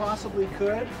as we possibly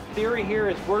could. Theory here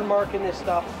is we're marking this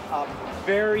stuff up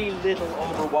very little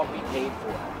over what we paid for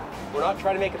it. We're not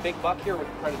trying to make a big buck here. We're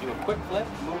trying to do a quick flip,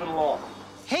 move it along.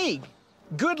 Hey,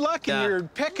 good luck in your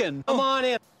picking. Come on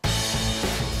in.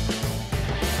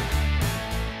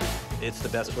 It's the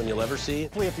best one you'll ever see.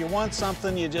 If you want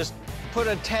something, you just put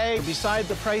a tag beside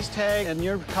the price tag, and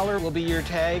your color will be your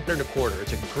tag. $1.25.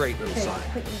 It's a great little sign.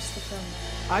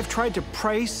 I've tried to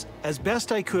price as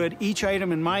best I could each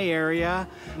item in my area.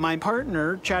 My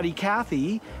partner, Chatty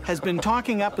Cathy, has been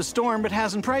talking up a storm but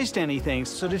hasn't priced anything.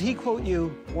 So did he quote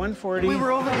you $140? We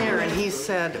were over there and he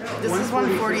said, this is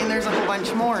 $140 and there's a whole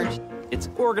bunch more. It's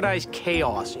organized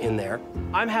chaos in there.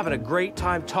 I'm having a great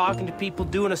time talking to people,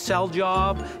 doing a sell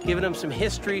job, giving them some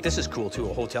history. This is cool too,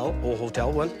 a hotel, old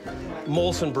hotel one.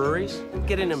 Molson Breweries,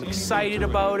 getting them excited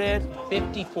about it.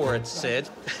 50 for it, Sid.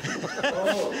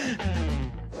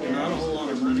 Not a whole lot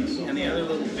of money. Any other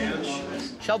little bench?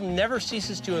 Sheldon never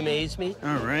ceases to amaze me.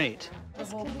 All right.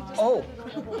 Oh,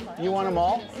 you want them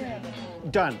all?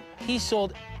 Done. He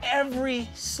sold every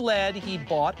sled he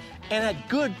bought and at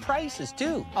good prices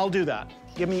too. I'll do that.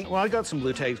 Give me, well, I got some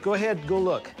blue tags. Go ahead, go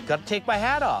look. Got to take my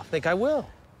hat off. Think I will.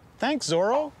 Thanks,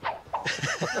 Zorro.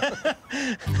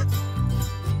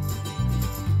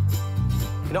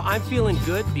 You know, I'm feeling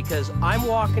good because I'm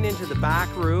walking into the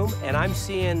back room and I'm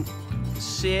seeing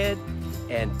Sid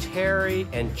and Terry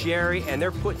and Jerry, and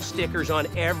they're putting stickers on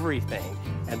everything.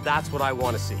 And that's what I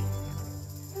want to see.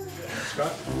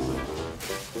 Scott?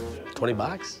 20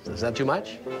 bucks? Is that too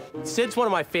much? Sid's one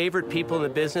of my favorite people in the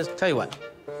business. Tell you what,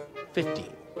 15.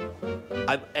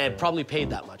 I'd probably paid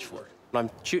that much for it. I'm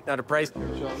shooting out a price.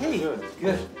 Hey.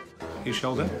 Good. Hey,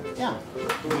 Sheldon. Yeah.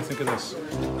 What do you think of this?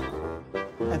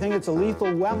 I think it's a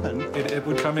lethal weapon. It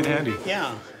would come in handy.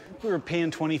 Yeah. We were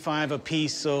paying 25 a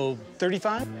piece, so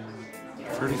 35?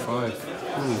 35.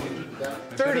 Ooh.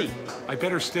 30. I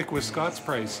better stick with Scott's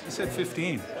price. He said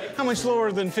 15. How much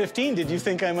lower than 15 did you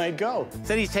think I might go?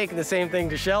 Said he's taking the same thing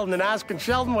to Sheldon and asking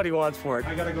Sheldon what he wants for it.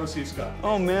 I gotta go see Scott.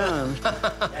 Oh, man.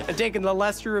 And taking the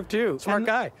lesser of two. Smart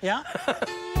guy. Yeah?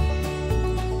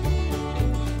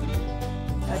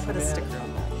 I put a sticker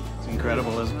on that. It's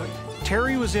incredible, isn't it?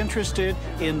 Terry was interested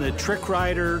in the Trick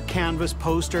Rider canvas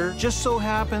poster. Just so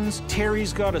happens,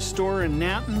 Terry's got a store in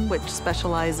Nanton. Which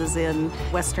specializes in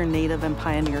Western Native and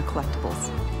Pioneer collectibles.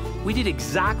 We did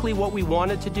exactly what we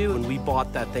wanted to do when we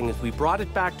bought that thing, is we brought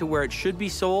it back to where it should be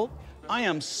sold. I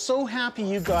am so happy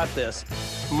you got this.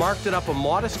 Marked it up a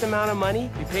modest amount of money.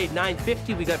 We paid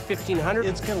 $950, we got $1,500.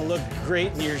 It's gonna look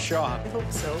great in your shop. I hope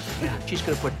so. Yeah, she's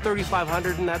gonna put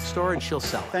 $3,500 in that store and she'll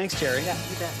sell it. Thanks, Terry. Yeah,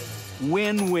 you bet.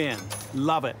 Win-win.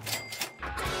 Love it.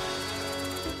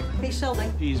 Hey,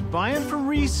 Sheldon. She's buying for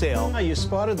resale. You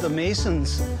spotted the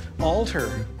Mason's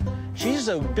altar. She's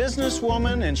a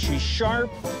businesswoman and she's sharp.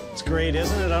 It's great,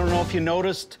 isn't it? I don't know if you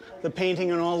noticed the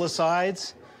painting on all the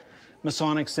sides.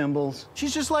 Masonic symbols.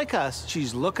 She's just like us.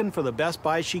 She's looking for the best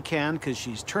buy she can because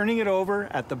she's turning it over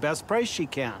at the best price she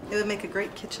can. It would make a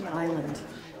great kitchen island.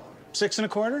 6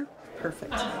 1/4?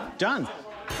 Perfect. Done.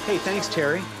 Hey, thanks,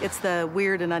 Terry. It's the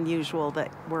weird and unusual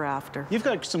that we're after. You've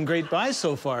got some great buys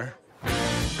so far.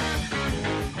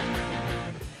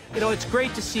 You know, it's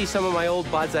great to see some of my old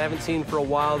buds I haven't seen for a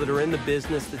while that are in the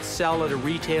business that sell at a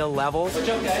retail level. What's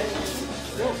up, guys?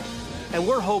 And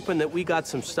we're hoping that we got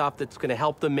some stuff that's going to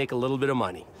help them make a little bit of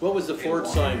money. What was the Ford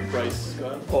sign price,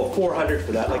 Scott? Oh, $400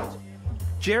 for that. Like,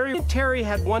 Jerry and Terry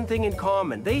had one thing in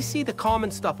common. They see the common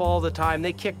stuff all the time.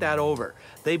 They kick that over.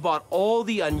 They bought all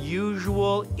the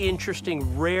unusual,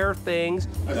 interesting, rare things.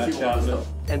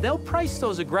 And they'll price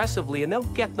those aggressively, and they'll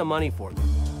get the money for them.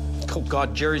 Oh,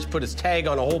 God, Jerry's put his tag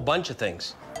on a whole bunch of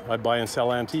things. I buy and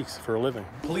sell antiques for a living.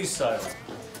 Police style.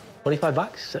 25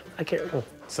 bucks? I can't remember.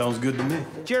 Sounds good to me.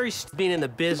 Jerry's been in the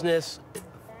business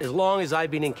as long as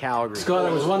I've been in Calgary. Scott, I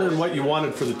was wondering what you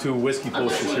wanted for the 2 whiskey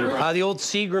posters here. The old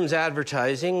Seagram's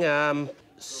advertising, 7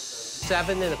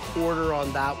 1/4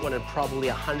 on that one, and probably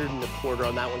 100 1/4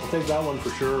 on that one. I'll take that one for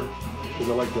sure, because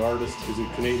I like the artist. He's a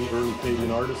Canadian, early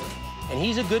Canadian artist. And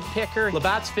he's a good picker.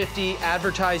 Labatt's 50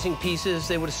 advertising pieces.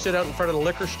 They would have stood out in front of the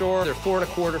liquor store. They're 4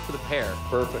 1/4 for the pair.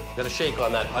 Perfect. Got a shake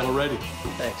on that. I'm ready.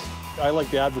 Thanks. I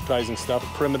like the advertising stuff,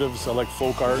 primitives. I like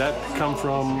folk art. Does that come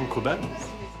from Quebec?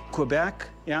 Quebec,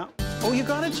 yeah. Oh, you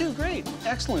got it too? Great.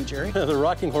 Excellent, Jerry. The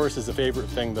rocking horse is a favorite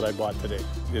thing that I bought today.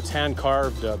 It's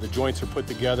hand-carved. The joints are put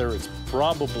together. It's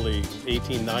probably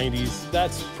 1890s.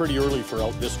 That's pretty early for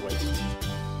out this way.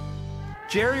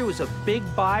 Jerry was a big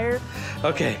buyer.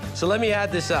 Okay, so let me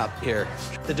add this up here.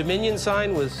 The Dominion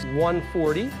sign was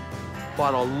 $140.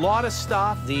 Bought a lot of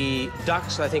stuff. The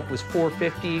ducks, I think, was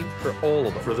 $450 for all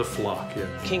of them. For the flock, yeah.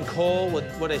 King Cole,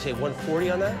 what did I say,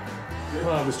 $140 on that?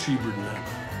 Well, it was cheaper than that.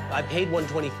 I paid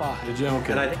 $125. Did you?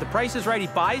 Okay. And if the price is right, he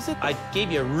buys it. I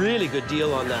gave you a really good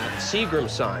deal on that Seagram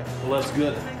sign. Well, that's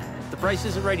good. If the price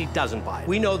isn't right, he doesn't buy it.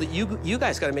 We know that you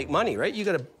guys got to make money, right? You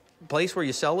got a place where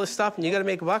you sell this stuff, and you got to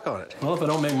make a buck on it. Well, if I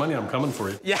don't make money, I'm coming for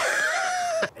you. Yeah.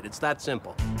 It's that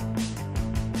simple.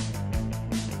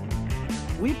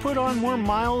 We put on more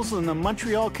miles than the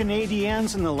Montreal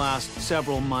Canadiens in the last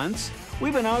several months.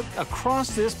 We've been out across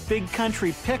this big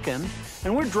country picking,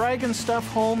 and we're dragging stuff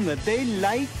home that they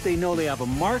like. They know they have a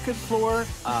market for.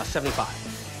 75.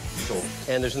 Sold.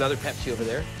 And there's another Pepsi over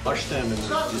there.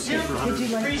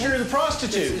 Freezer the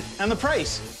prostitute. And the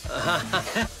price.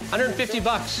 150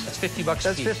 bucks. That's 50 bucks.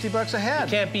 That's 50 bucks a head.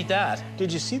 You can't beat that.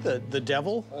 Did you see the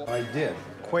devil? I did.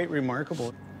 Quite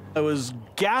remarkable. I was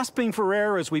gasping for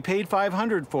air as we paid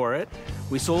 $500 for it.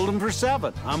 We sold them for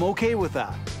 $7. I'm okay with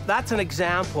that. That's an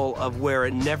example of where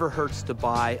it never hurts to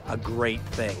buy a great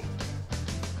thing.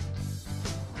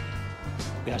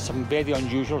 We have some very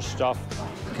unusual stuff.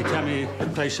 Can you tell me the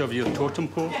price of your totem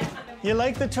pole? You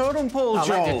like the totem pole,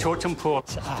 Joe? I like the totem pole.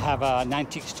 I have an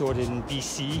antique store in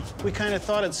BC. We kind of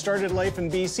thought it started life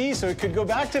in BC, so it could go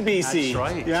back to BC. That's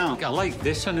right. Yeah. I like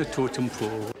this on the totem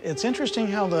pole. It's interesting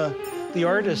how the The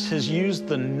artist has used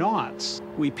the knots.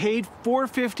 We paid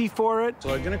 $4.50 for it,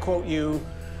 so I'm gonna quote you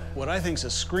what I think is a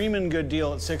screaming good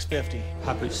deal at $6.50.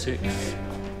 How about 6? Here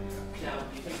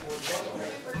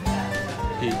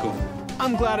you go.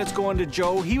 I'm glad it's going to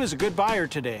Joe. He was a good buyer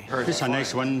today. This is a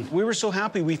nice one. We were so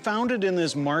happy. We found it in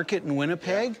this market in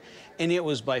Winnipeg, and it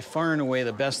was by far and away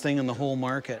the best thing in the whole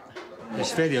market.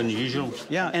 It's very unusual.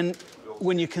 Yeah, and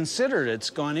when you consider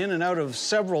it's gone in and out of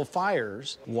several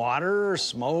fires, water,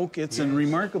 smoke, it's in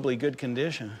remarkably good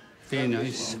condition. Very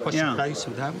nice. What's the price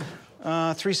of that one?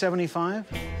 $3.75.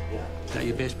 Is that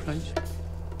your best price?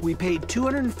 We paid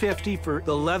 $250 for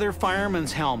the leather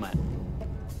fireman's helmet.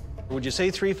 Would you say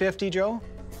 $3.50, Joe?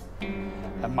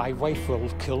 My wife will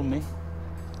kill me,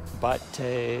 but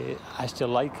I still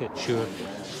like it. Sure.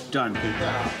 Done.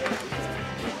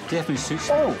 Definitely suits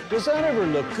me. Oh, does that ever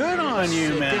look good on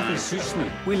you, It man? definitely suits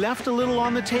me. We left a little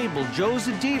on the table. Joe's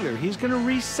a dealer. He's gonna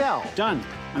resell. Done.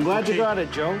 I'm glad you got it,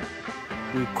 Joe.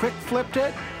 We quick flipped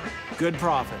it. Good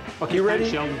profit. Okay, you ready?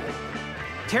 thanks, Sheldon.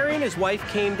 Terry and his wife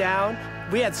came down.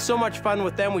 We had so much fun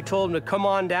with them. We told them to come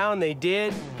on down. They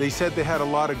did. They said they had a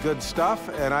lot of good stuff,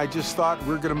 and I just thought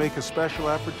we're going to make a special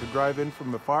effort to drive in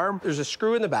from the farm. There's a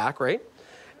screw in the back, right?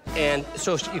 And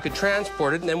so you could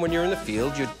transport it, and then when you're in the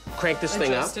field, you'd crank this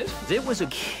thing up. It was a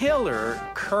killer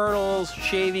kernels,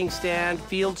 shaving stand,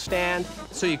 field stand.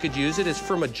 So you could use it as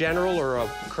from a general or a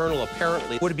colonel,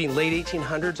 apparently. Would have been late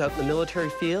 1800s out in the military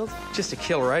field. Just a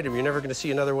killer item. You're never going to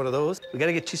see another one of those. We got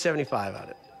to get $2.75 on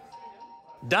it.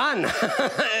 Done.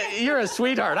 You're a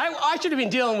sweetheart. I should have been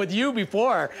dealing with you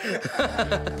before.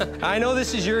 I know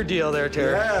this is your deal there,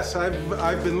 Terry. Yes,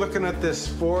 I've been looking at this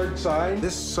Ford sign.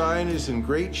 This sign is in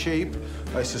great shape.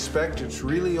 I suspect it's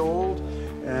really old,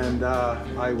 and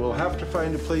I will have to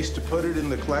find a place to put it in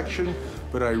the collection,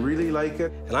 but I really like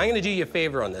it. And I'm going to do you a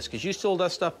favor on this, because you sold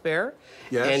us stuff fair.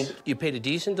 Yes. And you paid a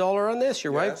decent dollar on this.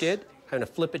 Your wife did. I'm going to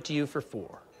flip it to you for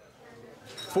 $4.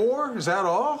 4? Is that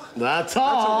all? That's That's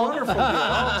a wonderful deal.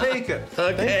 I'll take it.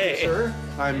 Okay. Thank you, sir.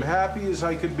 I'm happy as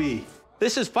I could be.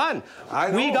 This is fun. I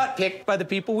know. We got picked by the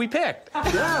people we picked.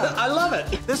 Yeah. I love it.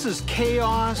 This is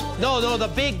chaos. No, the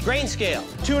big grain scale.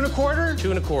 2 1/4?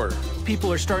 2 1/4.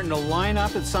 People are starting to line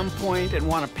up at some point and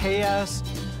want to pay us.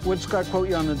 What'd Scott quote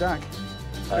you on the duck?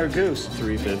 Or goose?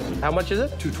 $3.50. How much is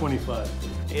it? $2.25.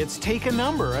 It's take a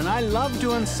number, and I love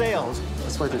doing sales.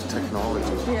 That's why there's technology.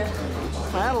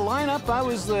 I had a lineup. I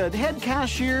was the head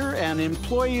cashier and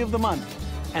employee of the month.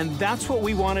 And that's what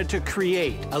we wanted to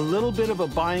create, a little bit of a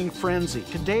buying frenzy.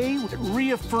 Today, it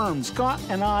reaffirms Scott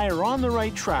and I are on the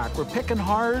right track. We're picking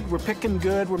hard, we're picking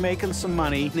good, we're making some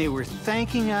money. They were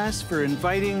thanking us for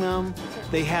inviting them.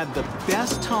 They had the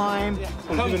best time.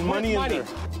 I'm giving money in there.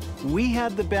 We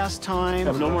had the best time.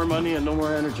 I have no more money and no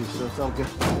more energy, so it's all good.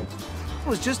 It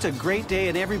was just a great day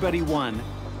and everybody won.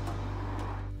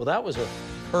 Well, that was a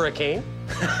hurricane.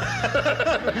 I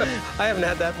haven't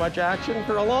had that much action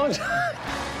for a long time.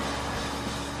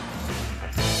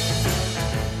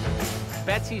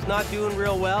 Betsy's not doing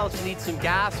real well. She needs some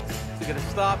gas. We're gonna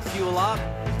stop, fuel up.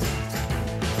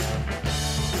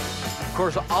 Of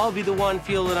course, I'll be the one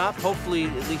fueling up. Hopefully,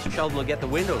 at least Sheldon will get the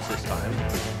windows this time.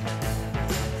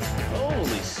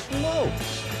 Holy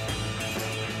smokes.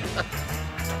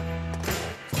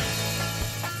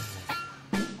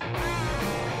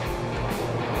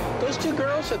 Those two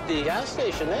girls at the gas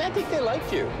station, I think they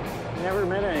liked you. Never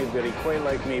met anybody quite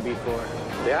like me before.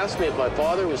 They asked me if my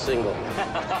father was single.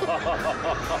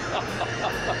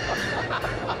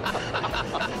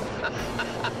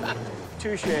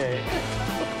 Touche.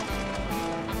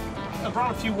 I brought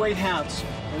a few white hats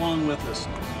along with us.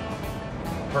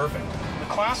 Perfect. The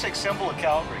classic symbol of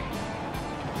Calgary.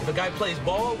 If a guy plays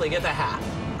ball, they get the hat,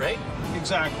 right?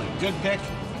 Exactly. Good pick.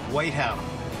 White hat.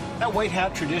 That white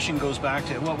hat tradition goes back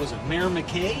to, what was it, Mayor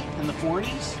McKay in the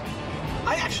 40s?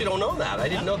 I actually don't know that. I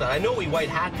didn't know that. I know we white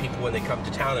hat people when they come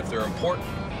to town if they're important.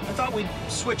 I thought we'd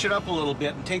switch it up a little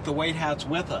bit and take the white hats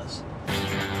with us.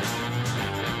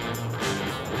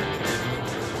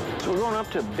 So we're going up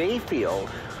to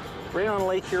Bayfield, right on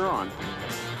Lake Huron.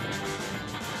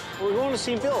 We're going to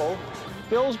see Bill.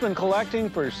 Bill's been collecting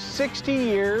for 60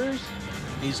 years.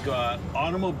 He's got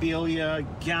automobilia,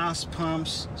 gas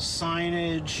pumps,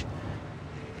 signage.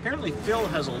 Apparently Phil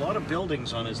has a lot of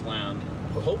buildings on his land.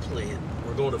 Well, hopefully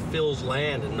we're going to Phil's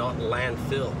land and not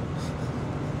landfill.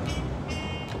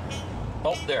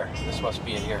 Oh, there. This must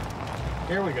be in here.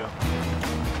 Here we go.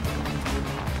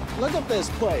 Look at this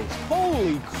place.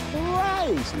 Holy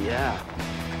Christ! Yeah.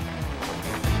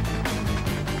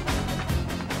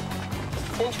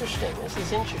 Interesting. This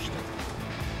is interesting.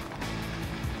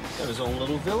 Got his own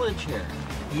little village here.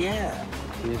 Yeah.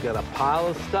 He's got a pile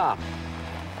of stuff.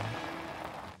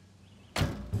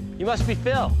 You must be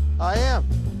Phil. I am.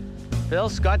 Phil,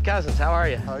 Scott Cousins, how are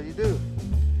you? How do you do?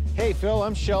 Hey, Phil,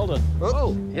 I'm Sheldon.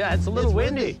 Oh, yeah, it's a little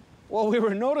windy. Well, we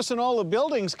were noticing all the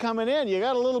buildings coming in. You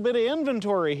got a little bit of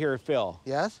inventory here, Phil.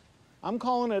 Yes? I'm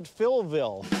calling it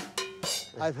Philville.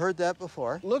 I've heard that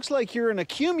before. Looks like you're an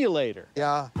accumulator.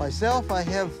 Yeah, myself, I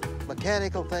have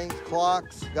mechanical things,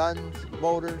 clocks, guns,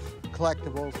 motors,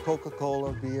 collectibles,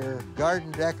 Coca-Cola, beer,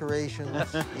 garden decorations,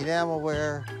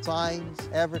 enamelware, signs,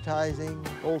 advertising,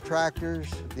 old tractors,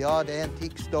 the odd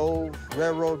antique stove,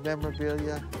 railroad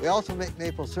memorabilia. We also make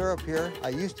maple syrup here. I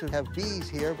used to have bees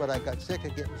here, but I got sick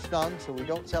of getting stung, so we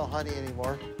don't sell honey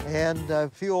anymore. And a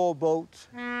few old boats.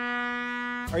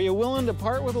 Are you willing to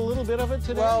part with a little bit of it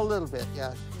today? Well, a little bit,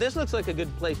 yes. This looks like a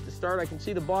good place to start. I can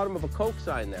see the bottom of a Coke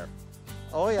sign there.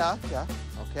 Oh, yeah,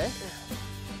 okay.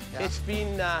 Yeah. It's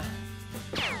been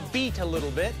beat a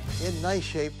little bit. In nice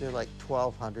shape, they're like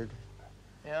 1,200.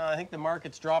 Yeah, I think the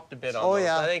market's dropped a bit on Oh, those.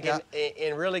 yeah. I think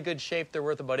in really good shape, they're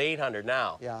worth about 800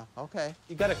 now. Yeah, okay.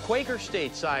 You got a Quaker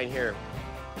State sign here.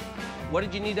 What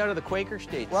did you need out of the Quaker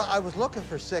State? Well, I was looking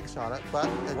for 6 on it, but...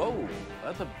 Whoa,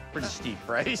 that's a pretty steep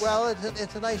price. Well,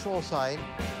 it's a nice old sign.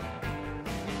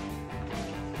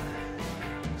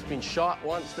 It's been shot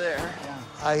once there. Yeah.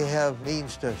 I have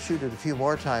means to shoot it a few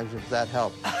more times if that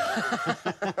helps.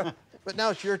 But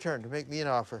now it's your turn to make me an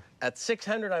offer. At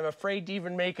 600, I'm afraid to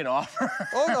even make an offer.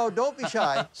 Oh, no, don't be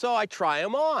shy. So I try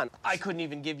them on. I couldn't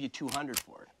even give you 200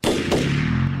 for it.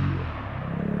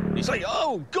 He's like,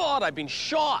 oh, God, I've been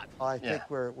shot. I think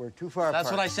we're too far apart.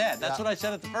 That's what I said. That's what I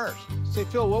said at the first. Say,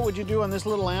 Phil, what would you do on this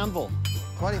little anvil?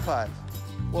 25.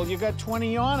 Well, you got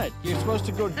 20 on it. You're supposed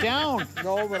to go down.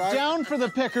 No, but down for the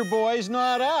picker boys,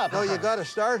 not up. No, you got to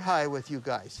start high with you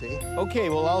guys, see? Okay,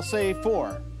 well, I'll say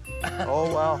 4.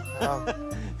 Oh, well.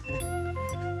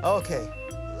 Okay.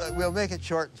 We'll make it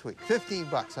short and sweet. 15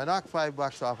 bucks. I knocked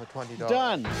 $5 off of $20.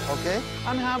 Done. Okay?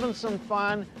 I'm having some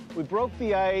fun. We broke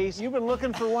the ice. You've been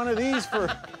looking for one of these for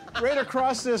right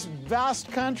across this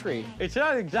vast country. It's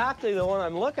not exactly the one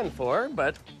I'm looking for,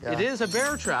 but it is a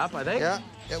bear trap, I think. Yeah.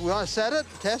 We want to set it,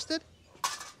 test it?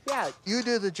 Yeah. You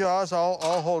do the jaws,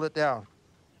 I'll hold it down.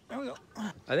 There we go.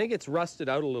 I think it's rusted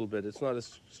out a little bit. It's not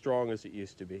as strong as it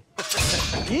used to be.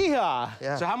 Yeehaw!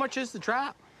 Yeah. So how much is the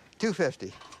trap?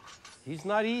 $2.50. He's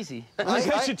not easy.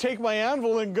 I should take my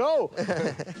anvil and go.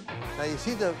 Now, you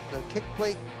see the kick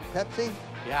plate Pepsi?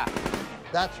 Yeah.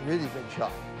 That's really been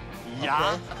shot.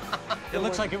 Yeah. Okay? It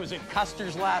looks like it was at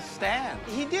Custer's last stand.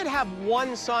 He did have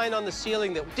one sign on the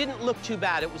ceiling that didn't look too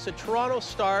bad. It was a Toronto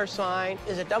Star sign.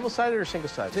 Is it double-sided or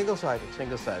single-sided? Single-sided.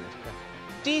 Single-sided.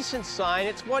 Decent sign.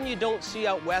 It's one you don't see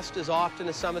out west as often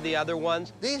as some of the other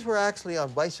ones. These were actually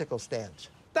on bicycle stands.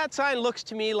 That sign looks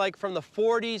to me like from the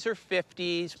 40s or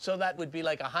 50s, so that would be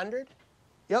like 100?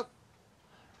 Yep.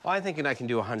 Well, I'm thinking I can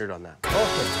do 100 on that.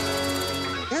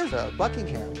 Okay. Here's a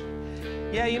Buckingham.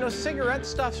 Yeah, you know, cigarette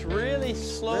stuff's really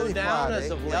slowed down as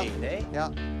of late, eh? Yeah.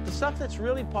 The stuff that's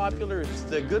really popular is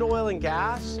the good oil and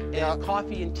gas and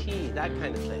coffee and tea, that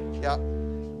kind of thing. Yeah.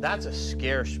 That's a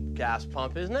scarce gas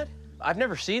pump, isn't it? I've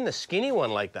never seen the skinny one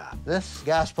like that. This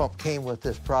gas pump came with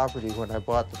this property when I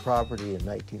bought the property in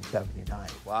 1979.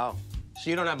 Wow. So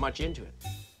you don't have much into it?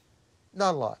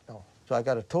 Not a lot, no. So I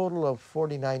got a total of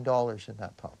 $49 in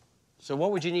that pump. So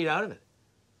what would you need out of it?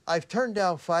 I've turned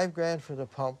down $5 grand for the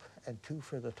pump and $2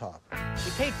 for the top.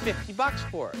 You paid $50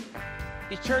 for it.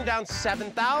 You turned down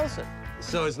 $7,000.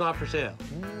 So it's not for sale?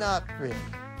 Not really.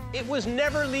 It was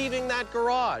never leaving that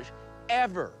garage,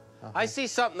 ever. I see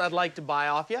something I'd like to buy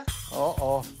off you.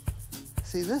 Uh-oh.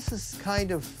 See, this is kind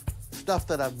of stuff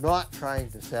that I'm not trying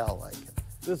to sell, like.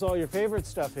 This is all your favorite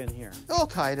stuff in here. Oh,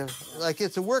 kind of. Like,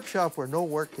 it's a workshop where no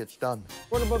work gets done.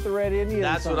 What about the Red Indian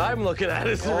That's sign? what I'm looking at,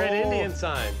 is the Red Indian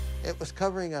sign. It was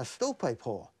covering a stovepipe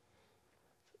hole.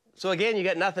 So again, you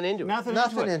got nothing into it?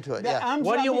 Nothing into it, yeah.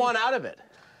 What do you want out of it?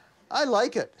 I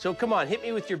like it. So come on, hit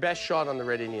me with your best shot on the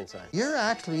Red Indian sign. You're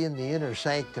actually in the inner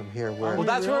sanctum here where... Well,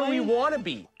 that's where we want to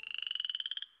be.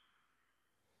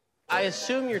 I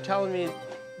assume you're telling me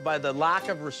by the lack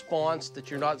of response that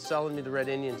you're not selling me the Red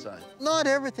Indian sign. Not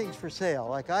everything's for sale.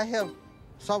 Like, I have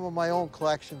some of my own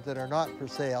collections that are not for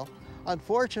sale.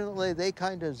 Unfortunately, they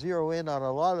kind of zero in on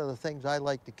a lot of the things I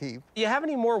like to keep. Do you have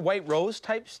any more White Rose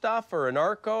type stuff or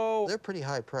Anarco? They're pretty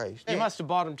high priced. You must have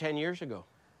bought them 10 years ago.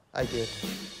 I did.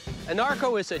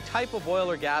 Anarco is a type of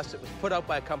oil or gas that was put out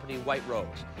by a company, White Rose.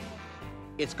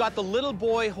 It's got the little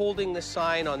boy holding the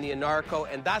sign on the Anarco,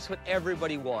 and that's what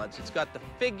everybody wants. It's got the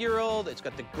figural, it's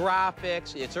got the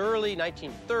graphics, it's early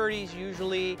 1930s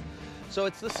usually. So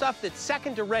it's the stuff that's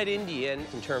second to Red Indian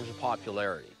in terms of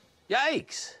popularity.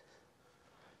 Yikes.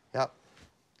 Yep.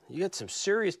 You got some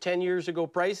serious 10 years ago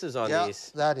prices on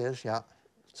these. Yeah, that is, yeah.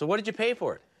 So what did you pay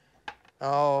for it?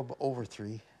 Oh, over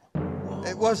 3.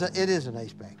 It is a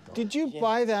nice bank, though. Did you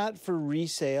buy that for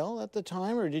resale at the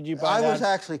time, or did you buy I that? was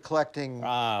actually collecting,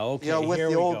 okay, you know, with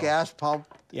the old gas pump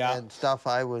and stuff,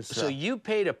 I was... So you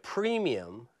paid a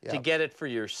premium to get it for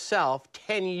yourself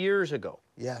 10 years ago?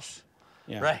 Yes.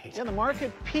 Yeah. Right. Yeah, the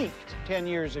market peaked 10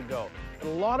 years ago. A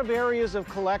lot of areas of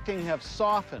collecting have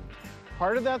softened.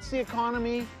 Part of that's the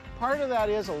economy. Part of that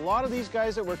is a lot of these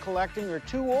guys that were collecting are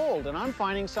too old, and I'm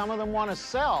finding some of them want to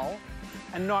sell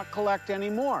and not collect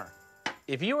anymore.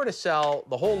 If you were to sell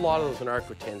the whole lot of those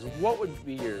Anarco tins, what would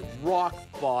be your rock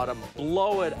bottom,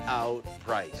 blow it out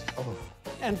price? Oh.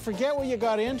 And forget what you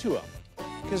got into them,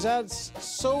 because that's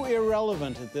so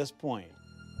irrelevant at this point.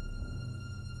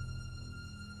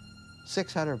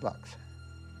 $600.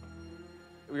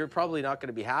 You're probably not going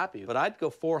to be happy, but I'd go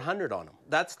 400 on them.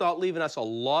 That's not leaving us a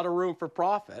lot of room for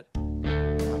profit.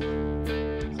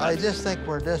 I just think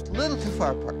we're just a little too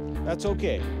far apart. That's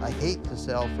okay. I hate to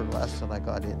sell for less than I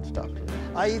got in stuff.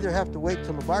 I either have to wait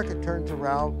till the market turns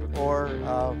around or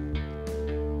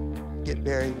get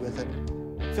buried with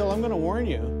it. Phil, I'm going to warn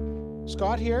you.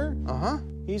 Scott here,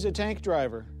 he's a tank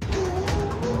driver.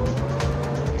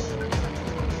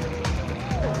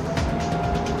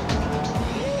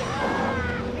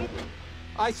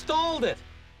 I stalled it.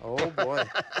 Oh, boy,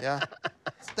 yeah.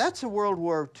 That's a World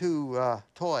War II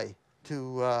toy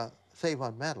to save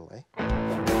on metal, eh?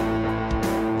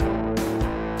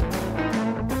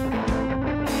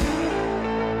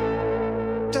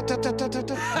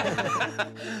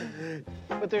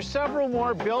 But there's several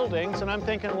more buildings, and I'm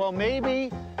thinking, well,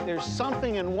 maybe there's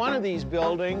something in one of these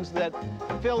buildings that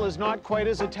Phil is not quite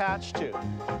as attached to.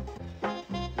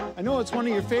 I know it's one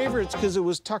of your favorites because it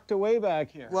was tucked away back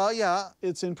here. Well, yeah.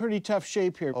 It's in pretty tough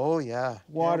shape here. Oh, yeah.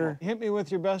 Water. Hit me with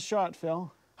your best shot,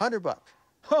 Phil. $100.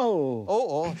 Oh.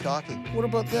 Oh, shocking. What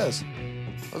about this?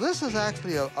 Well, this is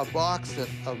actually a box that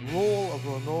a roll of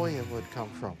linoleum would come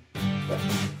from.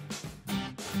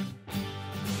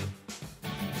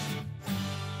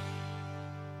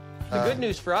 The good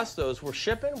news for us, though, is we're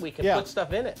shipping. We can put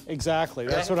stuff in it. Exactly.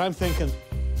 That's what I'm thinking.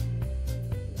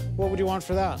 What would you want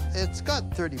for that? It's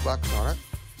got $30 on it.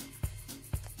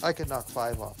 I could knock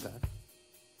 5 off that.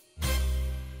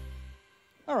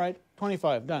 All right,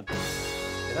 25, done.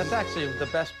 That's actually the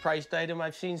best priced item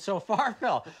I've seen so far,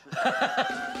 Phil.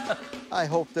 I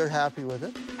hope they're happy with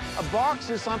it. A box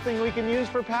is something we can use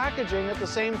for packaging at the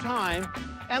same time,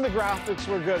 and the graphics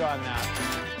were good on that.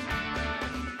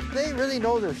 They really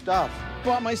know their stuff.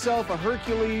 Bought myself a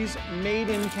Hercules made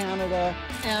in Canada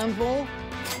anvil.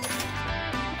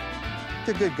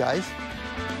 They're good guys.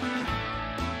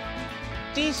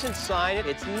 Decent sign.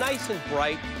 It's nice and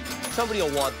bright. Somebody will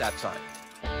want that sign.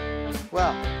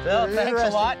 Well, Phil, thanks a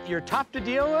lot. You're tough to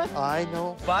deal with. I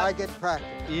know, but I get practice.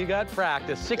 You got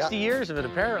practice. 60 years of it,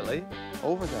 apparently.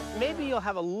 Over that. Maybe you'll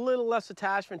have a little less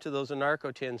attachment to those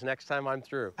Anarco tins next time I'm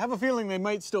through. I have a feeling they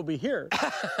might still be here.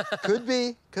 Could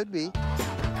be, could be. Oh,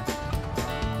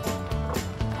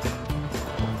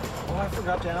 I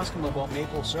forgot to ask him about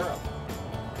maple syrup.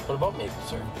 What about maple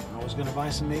syrup? I was going to buy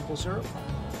some maple syrup.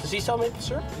 Does he sell maple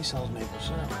syrup? He sells maple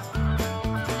syrup.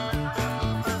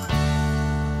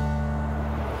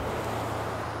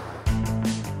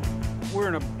 We're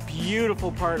in a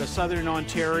beautiful part of southern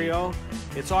Ontario.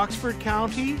 It's Oxford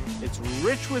County. It's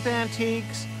rich with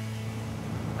antiques.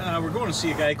 We're going to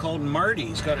see a guy called Marty.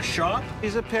 He's got a shop.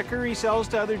 He's a picker. He sells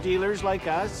to other dealers like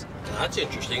us. That's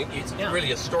interesting. It's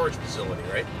really a storage facility,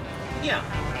 right? Yeah.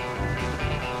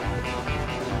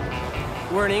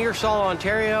 We're in Ingersoll,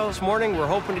 Ontario this morning. We're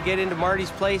hoping to get into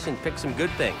Marty's place and pick some good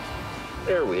things.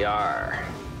 There we are.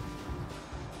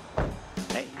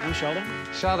 Hey, I'm Sheldon.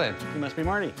 Sheldon. You must be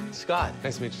Marty. Scott.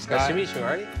 Nice to meet you, Scott. Nice to meet you,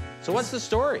 Marty. So what's the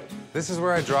story? This is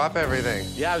where I drop everything.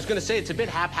 Yeah, I was going to say, it's a bit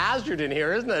haphazard in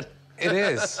here, isn't it? It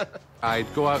is. I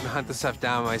go out and hunt the stuff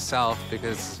down myself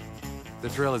because the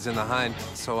thrill is in the hunt.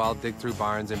 So I'll dig through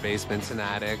barns and basements and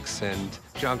attics and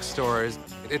junk stores.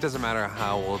 It doesn't matter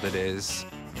how old it is.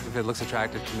 If it looks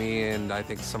attractive to me and I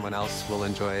think someone else will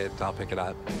enjoy it, I'll pick it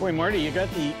up. Boy, Marty, you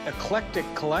got the eclectic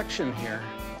collection here.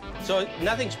 So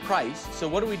nothing's priced. So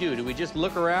what do? Do we just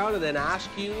look around and then ask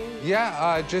you?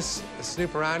 Yeah, just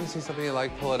snoop around and see something you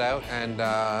like, pull it out, and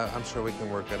I'm sure we can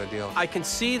work out a deal. I can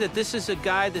see that this is a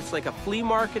guy that's like a flea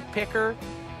market picker,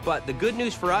 but the good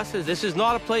news for us is this is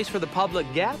not a place where the public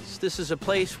gets. This is a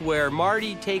place where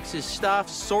Marty takes his stuff,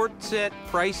 sorts it,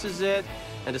 prices it,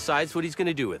 and decides what he's going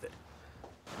to do with it.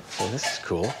 Oh, this is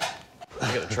cool.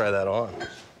 I got to try that on.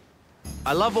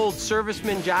 I love old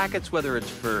serviceman jackets, whether it's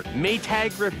for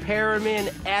Maytag repairman,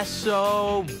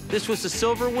 Esso. This was the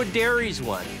Silverwood Dairies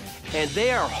one, and they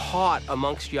are hot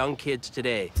amongst young kids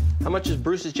today. How much is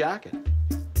Bruce's jacket?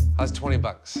 That's 20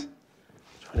 bucks.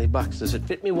 20 bucks. Does it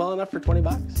fit me well enough for 20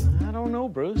 bucks? I don't know,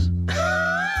 Bruce.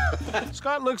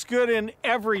 Scott looks good in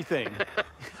everything.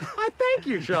 I thank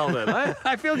you, Sheldon.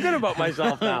 I feel good about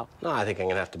myself now. No, I think I'm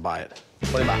gonna have to buy it.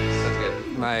 20 bucks. That's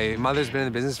good. My mother's been in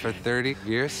the business for 30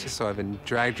 years, so I've been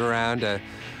dragged around to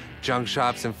junk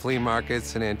shops and flea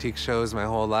markets and antique shows my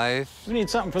whole life. We need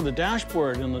something for the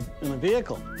dashboard in the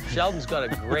vehicle. Sheldon's got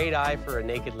a great eye for a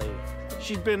naked lady.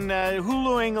 She's been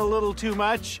huluing a little too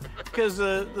much because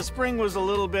the spring was a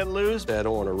little bit loose. I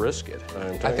don't want to risk it.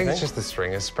 I think it's just the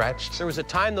string is stretched. There was a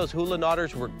time those hula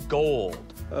knotters were gold.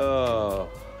 Oh.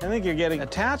 I think you're getting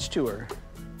attached to her.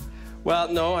 Well,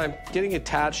 no, I'm getting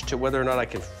attached to whether or not I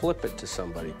can flip it to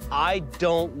somebody. I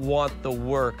don't want the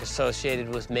work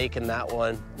associated with making that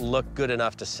one look good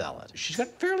enough to sell it. She's got a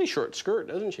fairly short skirt,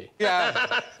 doesn't she?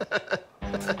 Yeah.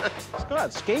 Scott,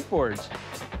 skateboards.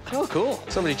 Oh, cool.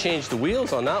 Somebody changed the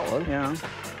wheels on that one. Yeah.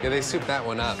 Yeah, they souped that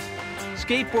one up.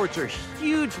 Skateboards are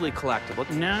hugely collectible.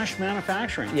 Nash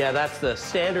Manufacturing. Yeah, that's the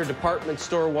standard department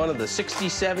store one of the 60s,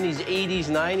 70s, 80s,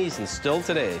 90s, and still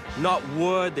today. Not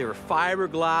wood, they were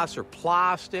fiberglass or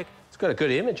plastic. It's got a good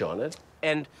image on it.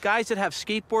 And guys that have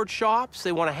skateboard shops,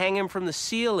 they want to hang them from the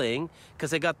ceiling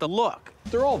because they got the look.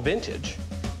 They're all vintage.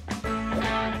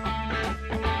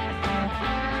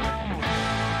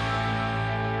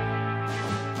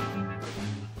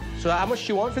 So how much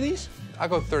do you want for these? I'll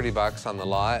go 30 bucks on the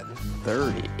lot.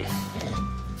 30.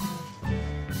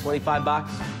 25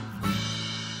 bucks.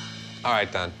 All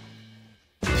right, done.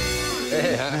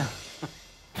 Yeah.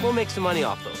 We'll make some money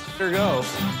off those. There you go.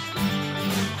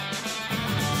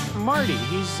 Marty,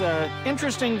 he's an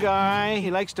interesting guy.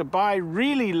 He likes to buy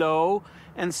really low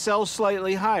and sell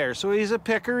slightly higher. So he's a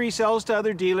picker. He sells to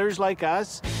other dealers like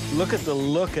us. Look at the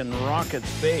look in Rocket's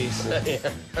face.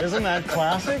 Isn't that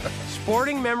classic?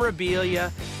 Sporting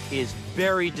memorabilia is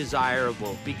very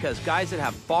desirable because guys that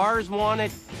have bars want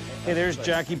it. Hey, there's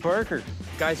Jackie Parker.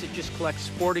 Guys that just collect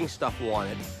sporting stuff want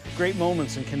it. Great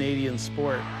moments in Canadian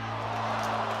sport.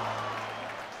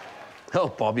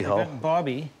 Oh, Bobby Hull.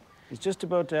 Bobby. He's just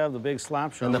about to have the big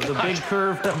slap shot. And the big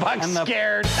curve. The buck's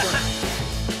scared.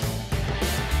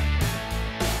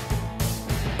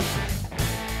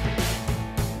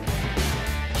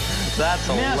 That's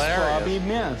hilarious. Miss, Bobby,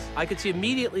 miss. I could see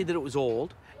immediately that it was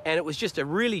old, and it was just a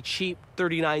really cheap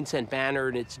 39-cent banner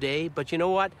in its day. But you know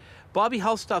what? Bobby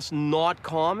Hull stuff's not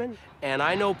common, and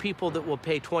I know people that will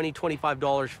pay $20,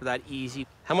 $25 for that easy.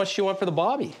 How much do you want for the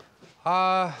Bobby?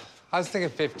 I was thinking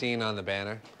 15 on the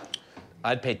banner.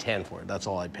 I'd pay 10 for it. That's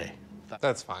all I'd pay.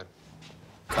 That's fine.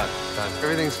 Done.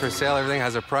 Everything's for sale. Everything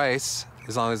has a price.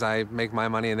 As long as I make my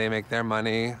money and they make their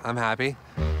money, I'm happy.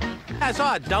 I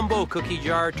saw a Dumbo cookie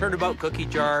jar, turnabout cookie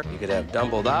jar. You could have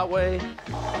Dumbo that way.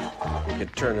 You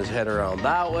could turn his head around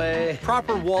that way.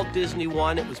 Proper Walt Disney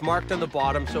one. It was marked on the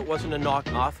bottom, so it wasn't a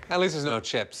knockoff. At least there's no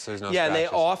chips. There's no Yeah, and they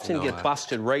scratches. often get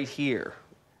busted right here.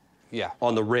 Yeah.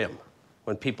 On the rim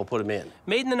when people put them in.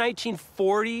 Made in the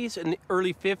 1940s and the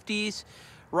early 50s.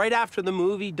 Right after the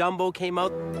movie Dumbo came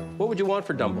out. What would you want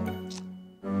for Dumbo?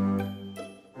 You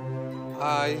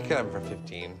could have them for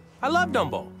 15. I love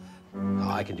Dumbo. Oh,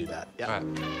 I can do that. Yeah. All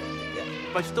right. Yeah.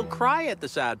 But I still cry at the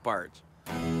sad parts.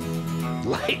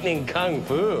 Lightning Kung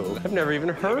Fu. I've never even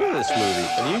heard of this movie.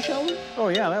 Have you, Sheldon? Oh,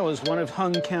 yeah, that was one of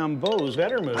Hung Cambo's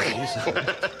better movies.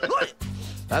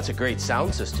 That's a great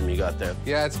sound system you got there.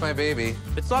 Yeah, it's my baby.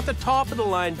 It's not the top of the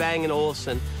line Bang &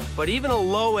 Olufsen, but even a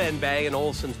low-end Bang &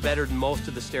 Olufsen's better than most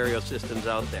of the stereo systems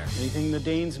out there. Anything the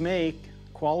Danes make,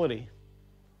 quality.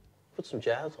 Put some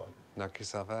jazz on. Knock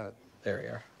yourself out. There you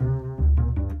are.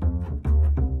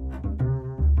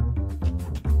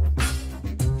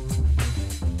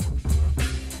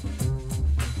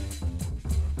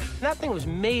 That thing was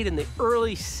made in the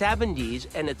early 70s,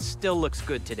 and it still looks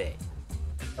good today.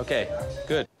 Okay,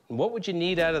 good. What would you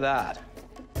need out of that?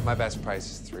 My best price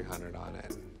is $300 on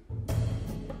it.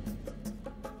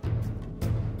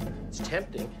 It's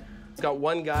tempting. Got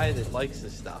one guy that likes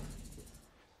this stuff.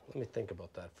 Let me think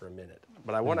about that for a minute.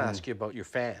 But I want to ask you about your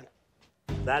fan.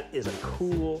 That is a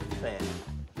cool fan.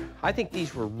 I think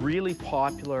these were really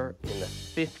popular in the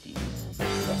 50s.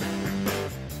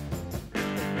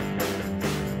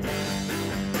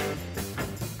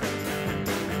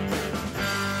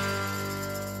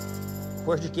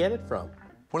 Where'd you get it from?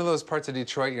 One of those parts of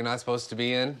Detroit you're not supposed to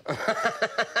be in.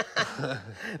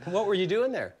 What were you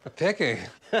doing there? Picking.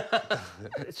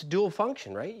 It's a dual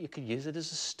function, right? You could use it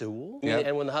as a stool. Yep.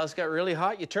 And when the house got really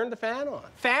hot, you turned the fan on.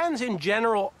 Fans in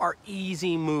general are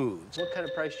easy moves. What kind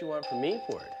of price do you want from me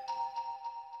for it?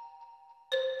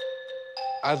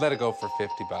 I'd let it go for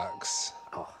 50 bucks.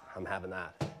 Oh, I'm having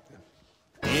that.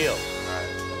 Deal. All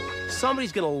right.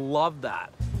 Somebody's gonna love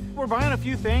that. We're buying a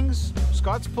few things.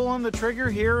 Scott's pulling the trigger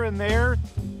here and there.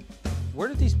 Where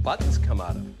did these buttons come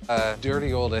out of? A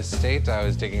dirty old estate I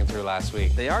was digging through last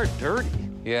week. They are dirty.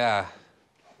 Yeah,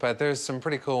 but there's some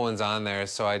pretty cool ones on there,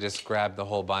 so I just grabbed the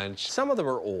whole bunch. Some of them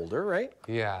are older, right?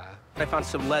 Yeah. I found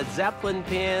some Led Zeppelin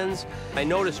pins. I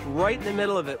noticed right in the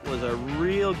middle of it was a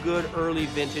real good early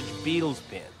vintage Beatles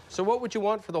pin. So what would you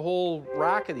want for the whole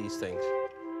rack of these things?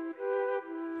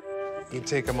 You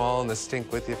take them all in the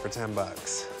stink with you for 10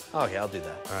 bucks. Oh, yeah, I'll do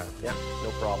that. All right. Yeah, no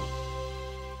problem.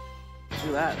 Look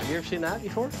at that. Have you ever seen that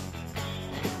before?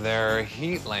 They're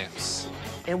heat lamps.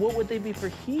 And what would they be for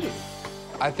heating?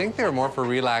 I think they're more for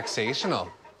relaxational.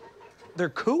 They're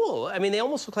cool. I mean, they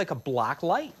almost look like a black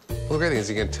light. Look at these.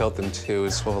 You can tilt them too,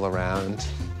 swivel around.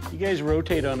 You guys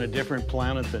rotate on a different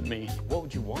planet than me. What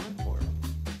would you want for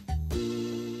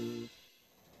them?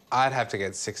 I'd have to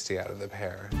get 60 out of the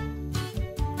pair.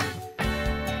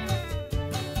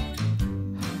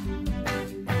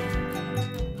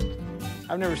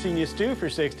 I've never seen you stew for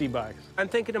 60 bucks. I'm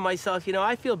thinking to myself, you know,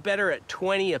 I feel better at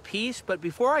 20 a piece, but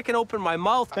before I can open my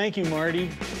mouth... Thank you, Marty.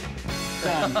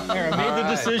 Done. Here, I made the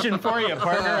decision for you,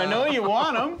 partner. I know you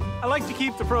want them. I like to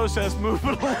keep the process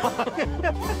moving along.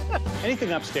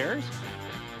 Anything upstairs?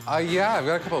 Yeah, I've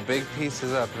got a couple big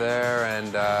pieces up there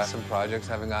and some projects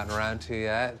I haven't gotten around to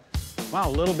yet. Wow,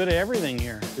 a little bit of everything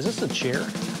here. Is this a chair?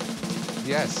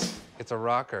 Yes, it's a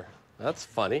rocker. That's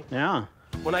funny. Yeah.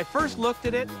 When I first looked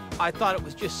at it, I thought it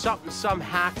was just something some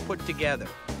hack put together.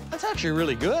 That's actually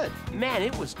really good. Man,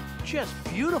 it was just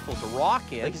beautiful to rock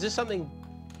in. Like, is this something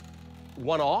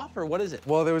one-off, or what is it?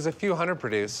 Well, there was a few hundred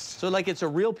produced. So, like, it's a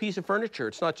real piece of furniture.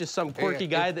 It's not just some quirky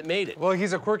guy that made it. Well,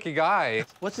 he's a quirky guy.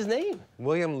 What's his name?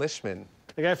 William Lishman.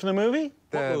 The guy from the movie?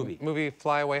 The movie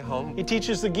Fly Away Home. He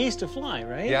teaches the geese to fly,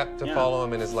 right? Yep, to follow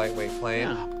him in his lightweight plane.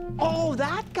 Yeah. Oh,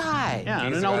 that guy. Yeah,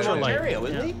 He's in an ultralight. Ontario,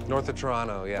 isn't he? North of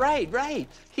Toronto, yeah. Right, right.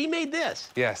 He made this.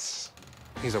 Yes.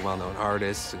 He's a well-known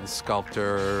artist and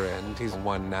sculptor, and he's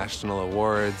won national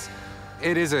awards.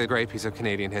 It is a great piece of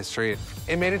Canadian history.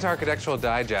 It made it to Architectural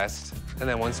Digest, and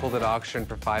then one sold at auction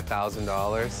for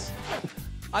 $5,000.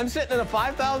 I'm sitting in a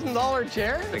 $5,000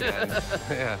 chair? Again,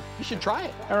 yeah. You should try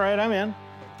it. All right, I'm in.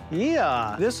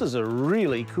 Yeah, this is a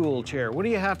really cool chair. What do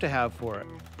you have to have for it?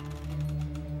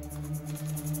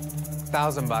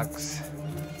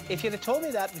 $1,000. If you'd have told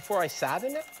me that before I sat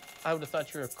in it, I would have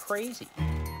thought you were crazy.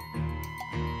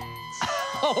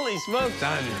 Holy smokes.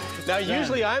 Done. Now,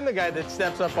 usually I'm the guy that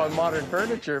steps up on modern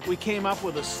furniture. We came up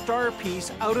with a star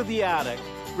piece out of the attic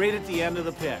right at the end of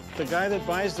the pick. The guy that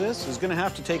buys this is gonna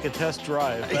have to take a test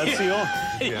drive. That's the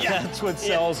only, that's what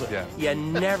sells it. Yeah. You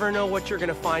never know what you're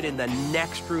gonna find in the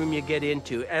next room you get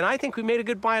into. And I think we made a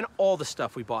good buy on all the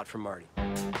stuff we bought from Marty.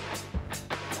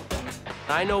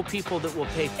 I know people that will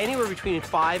pay anywhere between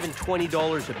 $5 and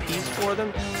 $20 a piece for them.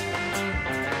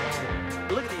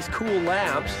 Look at these cool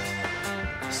lamps.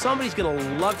 Somebody's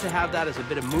gonna love to have that as a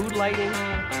bit of mood lighting.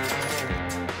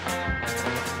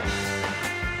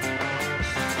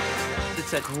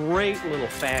 It's a great little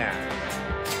fan.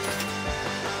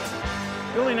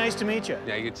 Really nice to meet you.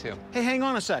 Yeah, you too. Hey, hang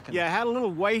on a second. Yeah, I had a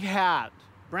little white hat.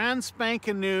 Brand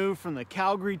spanking new from the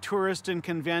Calgary Tourist and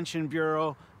Convention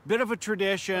Bureau. Bit of a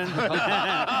tradition.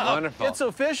 Wonderful. It's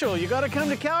official. You got to come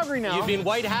to Calgary now. You've been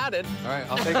white-hatted. All right,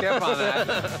 I'll take you up on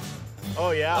that.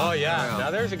 Oh, yeah. Oh, yeah. Now,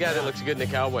 there's a guy that looks good in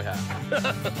a cowboy hat.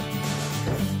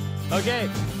 Okay.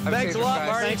 Thanks a lot,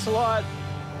 Marty. Thanks a lot.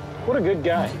 What a good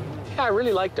guy. Yeah, I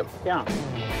really liked him. Yeah.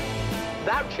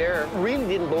 That chair really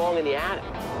didn't belong in the attic.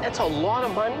 That's a lot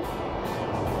of money,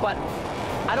 but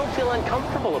I don't feel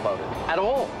uncomfortable about it at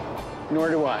all. Nor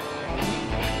do I.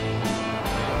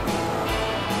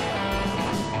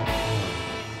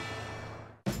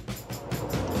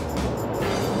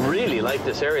 Really like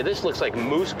this area. This looks like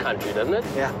moose country, doesn't it?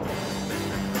 Yeah.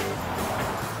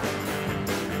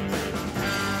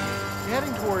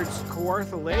 Heading towards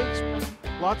Kawartha Lakes.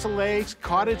 Lots of lakes,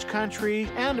 cottage country,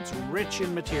 and it's rich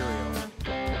in material.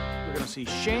 We're gonna see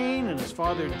Shane and his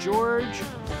father, George.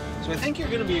 So I think you're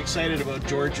gonna be excited about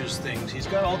George's things. He's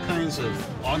got all kinds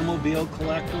of automobile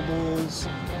collectibles,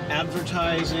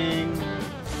 advertising.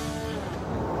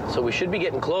 So we should be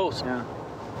getting close. Yeah.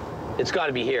 It's got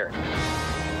to be here.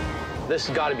 This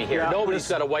has got to be here. Yeah, Nobody's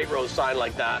got a White Rose sign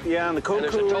like that. Yeah, and the Coke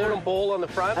And there's a totem pole on the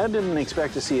front. I didn't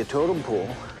expect to see a totem pole.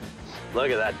 Look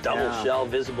at that double shell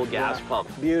visible gas pump.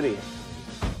 Beauty.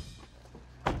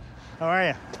 How are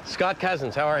you? Scott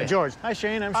Cousins, how are you? George. Hi,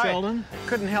 Shane. I'm Sheldon.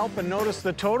 Couldn't help but notice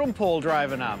the totem pole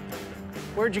driving up.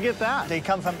 Where'd you get that? They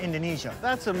come from Indonesia.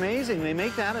 That's amazing. They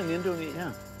make that in Indonesia.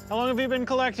 Yeah. How long have you been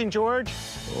collecting, George?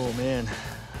 Oh, man.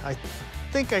 I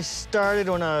think I started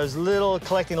when I was little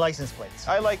collecting license plates.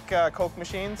 I like Coke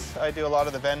machines. I do a lot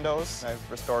of the vendos.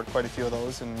 I've restored quite a few of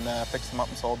those and fixed them up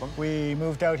and sold them. We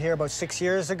moved out here about 6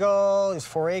 years ago. It was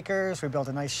 4 acres. We built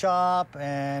a nice shop,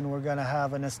 and we're gonna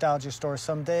have a nostalgia store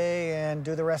someday and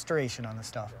do the restoration on the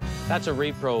stuff. That's a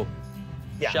repro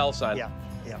shell sign. Yeah.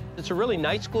 It's a really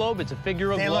nice globe. It's a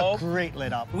figural They globe. look great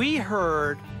lit up. We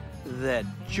heard that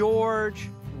George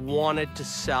wanted to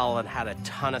sell and had a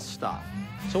ton of stuff.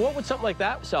 So what would something like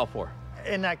that sell for?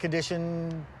 In that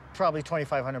condition, probably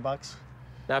 2,500 bucks.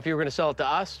 Now, if you were going to sell it to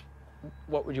us,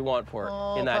 what would you want for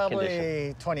it in that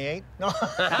condition? Probably 28. No.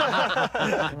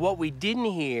 What we didn't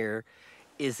hear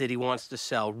is that he wants to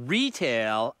sell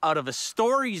retail out of a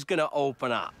store he's going to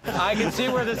open up. I can see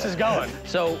where this is going.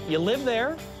 So you live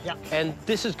there, and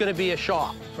this is going to be a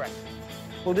shop. Correct.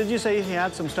 Well, did you say he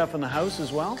had some stuff in the house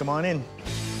as well? Come on in.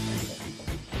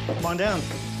 Come on down.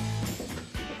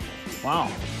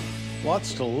 Wow.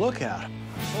 Lots to look at.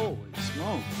 Holy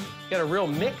smokes. Got a real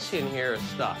mix in here of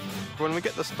stuff. When we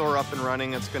get the store up and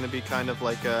running, it's going to be kind of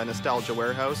like a nostalgia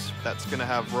warehouse that's going to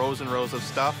have rows and rows of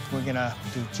stuff. We're going to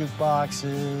do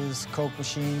jukeboxes, Coke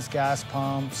machines, gas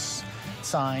pumps,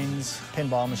 signs,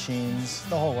 pinball machines,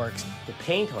 the whole works. The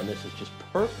paint on this is just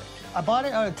perfect. I bought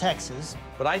it out of Texas.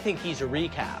 But I think he's a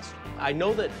recast. I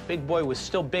know that Big Boy was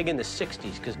still big in the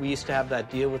 60s because we used to have that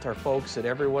deal with our folks that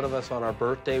every one of us on our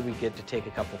birthday, we get to take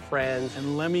a couple friends.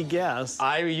 And let me guess.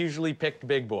 I usually picked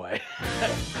Big Boy.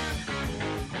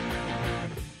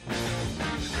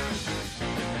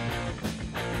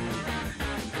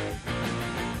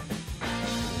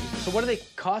 So what do they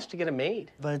cost to get them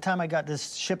made? By the time I got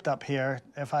this shipped up here,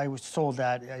 if I sold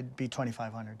that, it'd be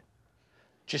 2,500.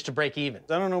 Just to break even.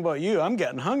 I don't know about you, I'm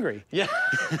getting hungry. Yeah.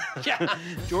 Yeah.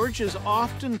 George is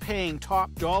often paying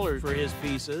top dollar for his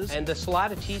pieces. And the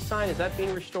Salada T sign, is that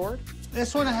being restored?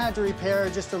 This one I had to repair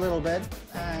just a little bit,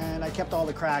 and I kept all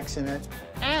the cracks in it.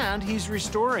 And he's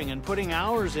restoring and putting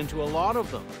hours into a lot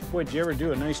of them. Boy, did you ever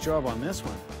do a nice job on this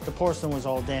one? The porcelain was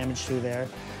all damaged through there,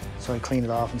 so I cleaned it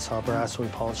off and saw brass, so we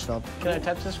polished it up. Can I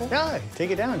touch this one? Yeah,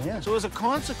 take it down, yeah. So as a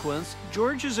consequence,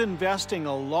 George is investing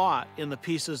a lot in the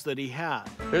pieces that he had.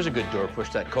 There's a good door push,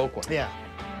 that Coke one. Yeah.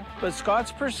 But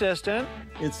Scott's persistent.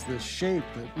 It's the shape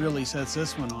that really sets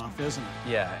this one off, isn't it?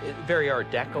 Yeah, very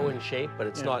Art Deco in shape, but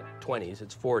it's not 20s,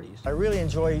 it's 40s. I really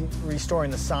enjoy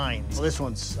restoring the signs. Well, this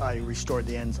one's, I restored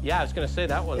the ends. Yeah, I was gonna say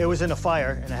that one. It was in a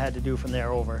fire, and I had to do from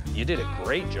there over. You did a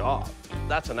great job.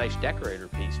 That's a nice decorator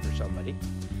piece for somebody.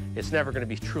 It's never gonna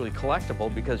be truly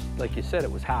collectible because, like you said,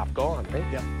 it was half gone, right?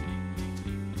 Yeah.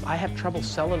 I have trouble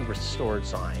selling restored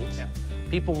signs. Yeah.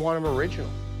 People want them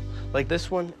original. Like this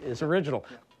one is original.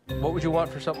 Yeah. What would you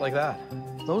want for something like that?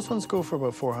 Those ones go for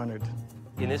about 400.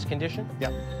 In this condition?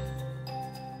 Yeah.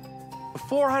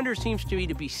 400 seems to me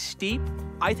to be steep.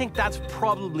 I think that's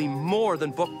probably more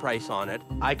than book price on it.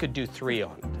 I could do 3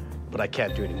 on it, but I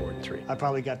can't do any more than 3. I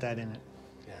probably got that in it.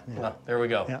 Yeah. Well, there we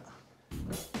go. Yeah.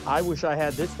 I wish I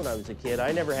had this when I was a kid.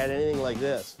 I never had anything like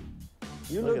this.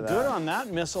 You look good on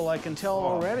that missile, I can tell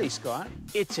already, Scott.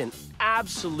 It's an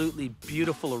absolutely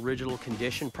beautiful original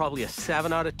condition, probably a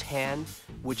 7 out of 10,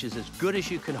 which is as good as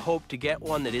you can hope to get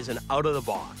one that isn't out of the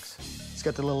box. It's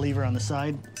got the little lever on the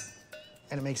side,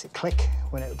 and it makes it click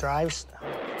when it drives.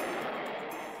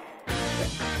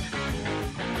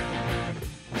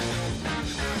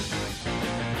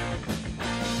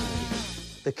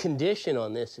 The condition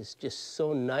on this is just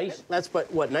so nice. That's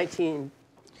what 1950s,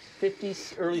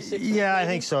 early 60s? Yeah, I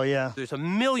think so, yeah. There's a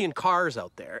million cars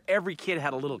out there. Every kid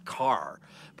had a little car,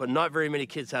 but not very many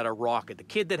kids had a rocket. The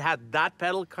kid that had that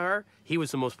pedal car, he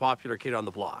was the most popular kid on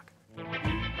the block.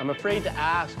 I'm afraid to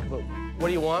ask, but what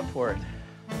do you want for it?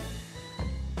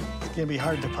 It's gonna be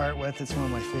hard to part with. It's one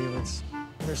of my favorites.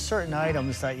 There's certain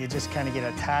items that you just kind of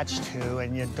get attached to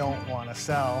and you don't want to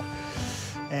sell.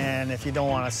 And if you don't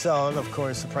want to sell it, of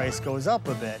course, the price goes up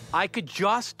a bit. I could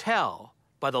just tell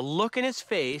by the look in his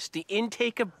face, the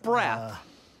intake of breath.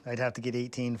 I'd have to get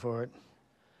 18 for it.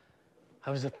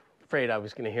 I was afraid I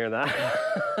was going to hear that.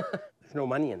 There's no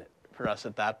money in it for us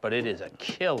at that, but it is a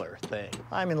killer thing.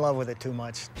 I'm in love with it too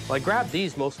much. Well, I grabbed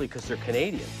these mostly because they're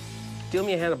Canadian. Deal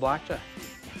me a hand of blackjack.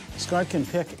 Scott can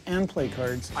pick and play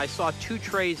cards. I saw 2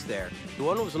 trays there. The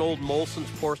one was an old Molson's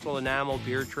porcelain enamel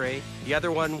beer tray. The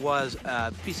other one was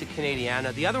a piece of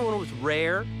Canadiana. The other one was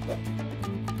rare.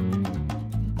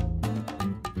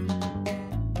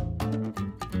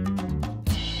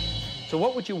 So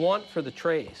what would you want for the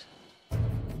trays?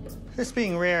 This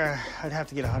being rare, I'd have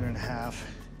to get 100.5,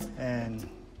 and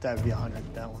that would be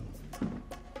 100, that one.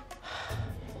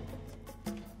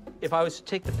 If I was to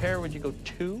take the pair, would you go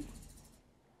 2?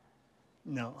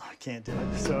 No, I can't do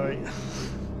it, sorry.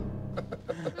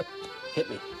 Hit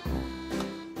me.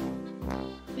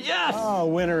 Yes! Oh,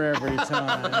 winner every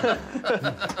time.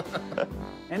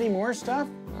 Any more stuff?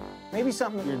 Maybe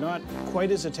something you're not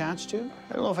quite as attached to?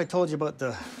 I don't know if I told you about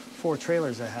the 4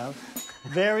 trailers I have.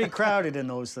 Very crowded in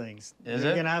those things.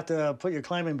 You're gonna have to put your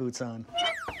climbing boots on.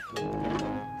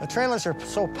 The trailers are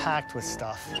so packed with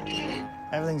stuff.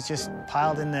 Everything's just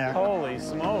piled in there. Holy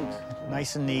smokes.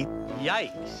 Nice and neat.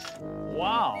 Yikes.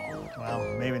 Wow. Well,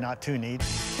 maybe not too neat.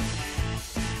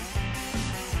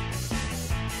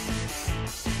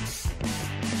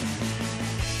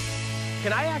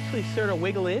 Can I actually sort of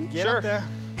wiggle in? Get up there.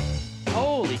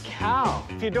 Holy cow.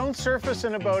 If you don't surface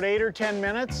in about 8 or 10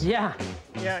 minutes. Yeah.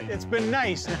 Yeah, it's been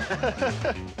nice.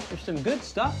 There's some good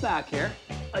stuff back here.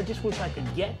 I just wish I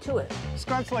could get to it.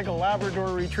 Scott's like a Labrador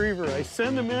retriever. I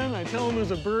send him in, I tell him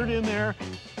there's a bird in there.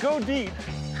 Go deep.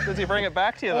 Does he bring it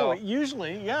back to you, though? Oh,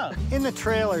 usually, yeah. In the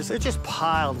trailers, they're just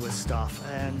piled with stuff.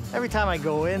 And every time I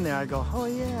go in there, I go, oh,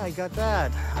 yeah, I got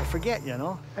that. I forget, you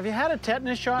know? Have you had a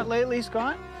tetanus shot lately,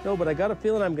 Scott? No, but I got a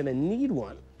feeling I'm gonna need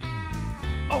one.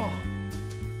 Oh.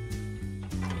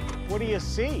 What do you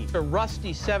see? A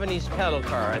rusty 70s pedal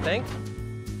car, I think.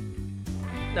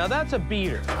 Now that's a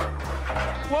beater.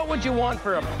 What would you want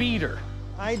for a beater?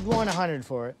 I'd want 100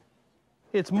 for it.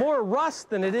 It's more rust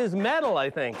than it is metal, I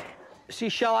think. See,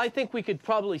 Shell, I think we could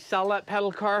probably sell that pedal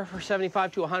car for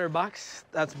 75 to 100 bucks.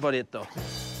 That's about it, though.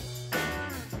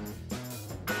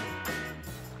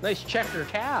 Nice checker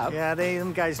cab. Yeah,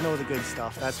 them guys know the good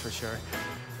stuff, that's for sure.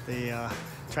 They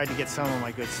tried to get some of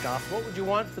my good stuff. What would you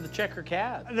want for the checker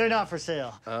cab? They're not for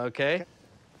sale. Okay.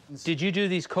 Did you do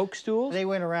these Coke stools? They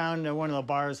went around one of the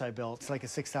bars I built. It's like a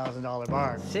 $6,000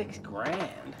 bar. $6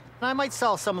 grand. I might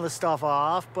sell some of the stuff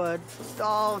off, but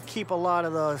I'll keep a lot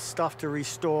of the stuff to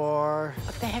restore.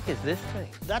 What the heck is this thing?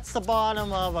 That's the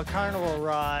bottom of a carnival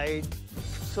ride.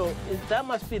 So that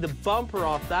must be the bumper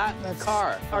off that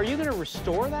car. Are you going to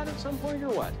restore that at some point or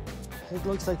what? It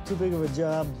looks like too big of a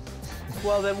job.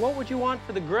 Well, then what would you want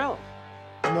for the grill?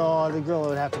 No, the grill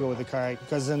would have to go with the car,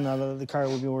 because then the car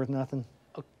would be worth nothing.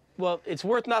 Well, it's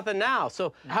worth nothing now.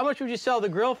 So how much would you sell the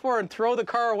grill for and throw the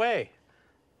car away?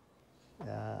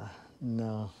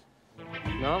 No.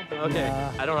 No? Okay.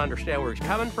 I don't understand where he's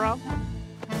coming from.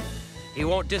 He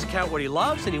won't discount what he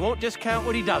loves, and he won't discount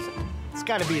what he doesn't. It's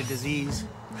got to be a disease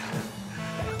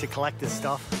to collect this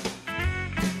stuff.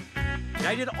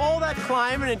 I did all that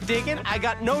climbing and digging. I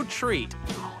got no treat.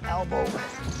 Elbow.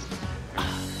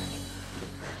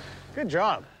 Good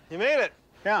job. You made it.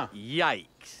 Yeah.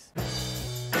 Yikes.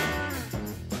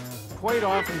 Quite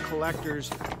often, collectors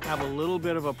have a little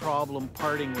bit of a problem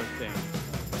parting with things.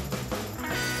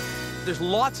 There's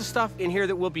lots of stuff in here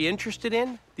that we'll be interested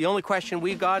in. The only question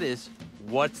we've got is,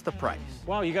 what's the price?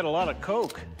 Wow, you got a lot of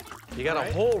Coke. You got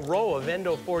a whole row of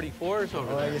Vendo 44s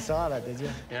over there. Oh, you saw that, did you?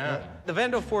 Yeah. The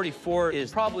Vendo 44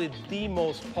 is probably the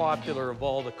most popular of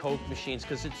all the Coke machines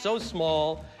because it's so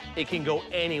small, it can go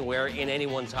anywhere in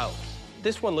anyone's house.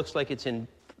 This one looks like it's in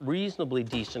reasonably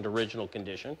decent original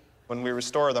condition. When we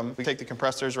restore them, we take the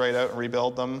compressors right out and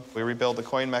rebuild them. We rebuild the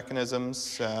coin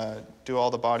mechanisms, do all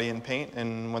the body and paint,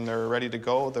 and when they're ready to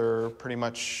go, they're pretty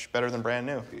much better than brand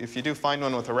new. If you do find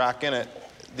one with a rack in it,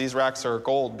 these racks are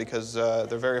gold because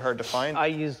they're very hard to find. I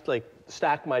used, like,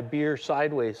 stack my beer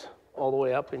sideways all the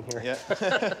way up in here. Yeah.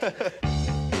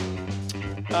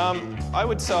 I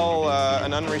would sell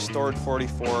an unrestored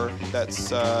 44 that's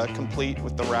complete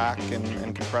with the rack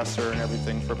and compressor and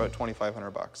everything for about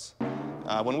 2,500 bucks.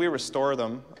 When we restore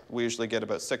them, we usually get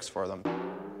about 6 for them.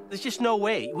 There's just no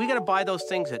way. We got to buy those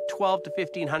things at $1,200 to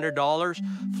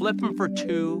 $1,500, flip them for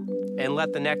 2, and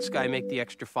let the next guy make the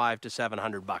extra $500 to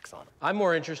 $700 bucks on it. I'm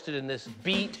more interested in this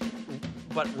beat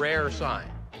but rare sign.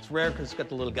 It's rare because it's got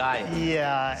the little guy in it.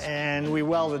 Yeah, and we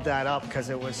welded that up because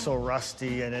it was so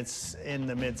rusty and it's in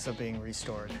the midst of being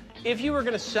restored. If you were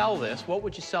going to sell this, what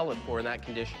would you sell it for in that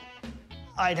condition?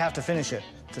 I'd have to finish it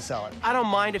to sell it. I don't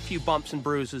mind a few bumps and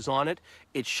bruises on it.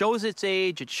 It shows its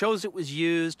age, it shows it was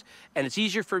used, and it's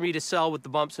easier for me to sell with the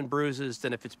bumps and bruises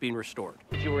than if it's been restored.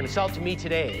 If you were going to sell it to me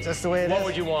today, just the way it what is.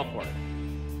 would you want for it?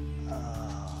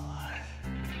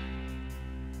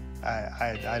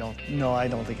 I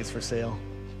don't think it's for sale.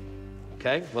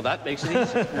 Okay, well that makes it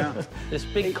easy. Yeah. This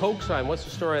big Coke sign, what's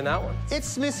the story on that one?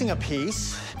 It's missing a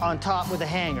piece on top with the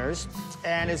hangers,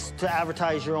 and it's to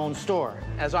advertise your own store.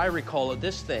 As I recall it,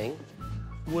 this thing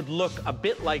would look a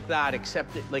bit like that,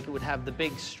 except like it would have the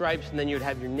big stripes and then you'd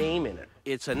have your name in it.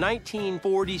 It's a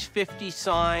 1940s, 50s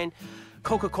sign.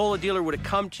 Coca-Cola dealer would have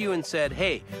come to you and said,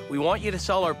 hey, we want you to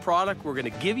sell our product. We're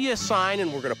going to give you a sign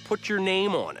and we're going to put your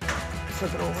name on it.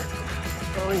 Flip it over.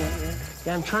 Oh, yeah.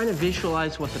 Yeah, I'm trying to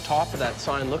visualize what the top of that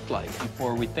sign looked like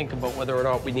before we think about whether or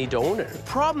not we need to own it. The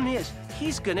problem is,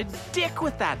 he's gonna dick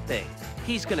with that thing.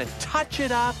 He's gonna touch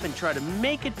it up and try to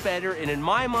make it better, and in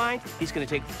my mind, he's gonna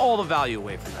take all the value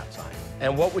away from that sign.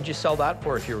 And what would you sell that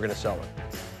for if you were gonna sell it?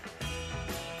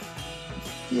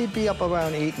 You'd be up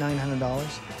around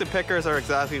 $800–900. The pickers are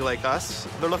exactly like us.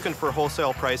 They're looking for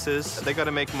wholesale prices. They got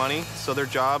to make money, so their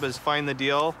job is find the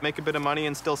deal, make a bit of money,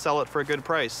 and still sell it for a good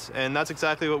price. And that's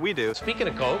exactly what we do. Speaking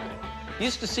of Coke, you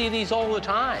used to see these all the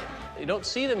time. You don't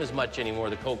see them as much anymore,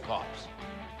 the Coke Cops.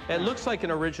 It looks like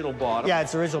an original bottom. Yeah,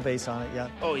 it's original base on it, yeah.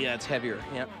 Oh, yeah, it's heavier,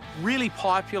 yeah. Really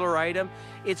popular item.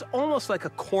 It's almost like a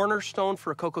cornerstone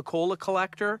for a Coca-Cola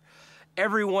collector.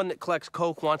 Everyone that collects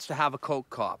Coke wants to have a Coke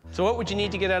Cop. So what would you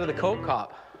need to get out of the Coke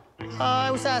Cop?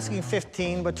 I was asking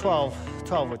 15, but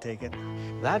 12 would take it.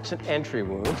 That's an entry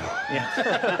wound.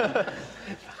 Yeah.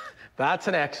 That's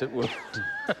an exit wound.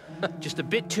 Just a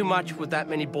bit too much with that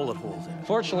many bullet holes in it.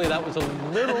 Fortunately, that was a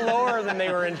little lower than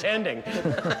they were intending.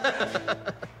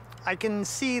 I can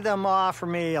see them offer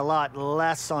me a lot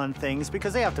less on things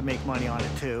because they have to make money on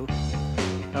it, too.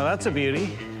 Oh, that's a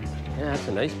beauty. Yeah, that's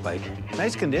a nice bike.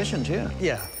 Nice condition, too.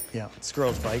 Yeah, it's a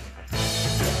girl's bike.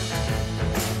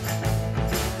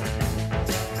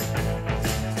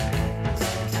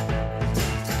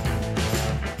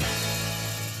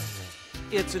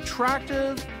 It's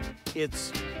attractive,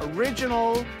 it's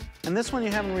original, and this one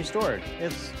you haven't restored.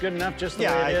 It's good enough just the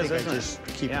way it is, I think I just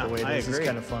keep it the way it is. It's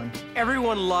kind of fun.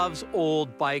 Everyone loves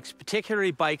old bikes,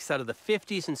 particularly bikes out of the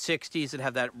 50s and 60s that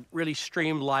have that really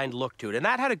streamlined look to it. And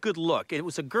that had a good look. It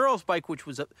was a girl's bike, which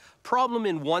was a problem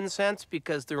in one sense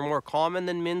because they were more common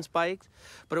than men's bikes,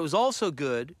 but it was also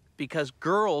good because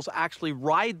girls actually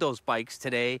ride those bikes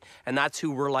today, and that's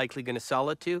who we're likely going to sell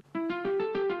it to.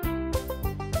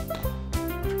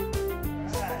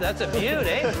 That's a beaut,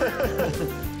 eh?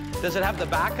 Does it have the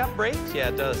backup brakes? Yeah,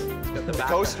 it does. It's got the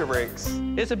coaster brakes.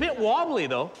 It's a bit wobbly,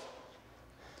 though.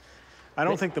 I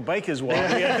don't think the bike is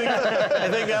wobbly. I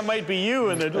think that might be you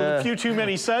and a few too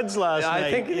many suds last night. I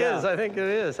think it is. I think it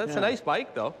is. That's a nice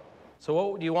bike, though. So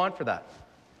what do you want for that?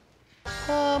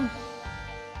 I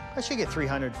should get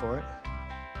 $300 for it.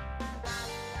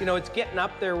 You know, it's getting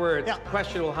up there where it's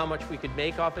questionable how much we could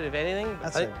make off it, if anything.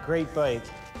 That's a great bike.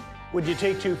 Would you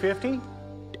take $250?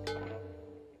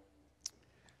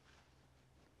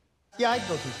 Yeah, I'd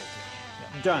go $250.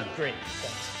 Yeah. Done. Great,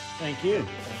 thanks. Thank you.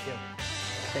 Thank you.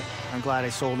 Okay. I'm glad I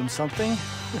sold him something.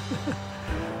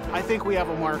 I think we have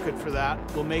a market for that.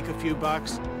 We'll make a few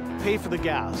bucks, pay for the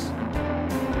gas.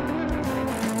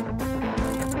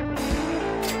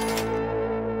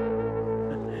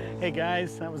 Hey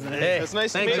guys, that was nice. Hey, it's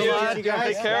nice to meet you. You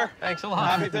guys. Take care. Thanks a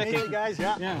lot. Hey guys,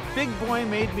 yeah. Big boy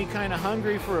made me kind of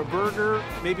hungry for a burger.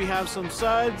 Maybe have some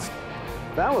suds.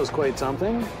 That was quite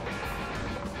something.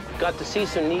 Got to see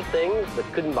some neat things, but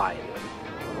couldn't buy anything.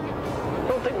 I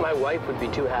don't think my wife would be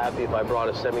too happy if I brought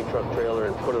a semi-truck trailer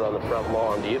and put it on the front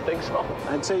lawn. Do you think so?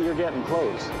 I'd say you're getting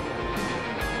close.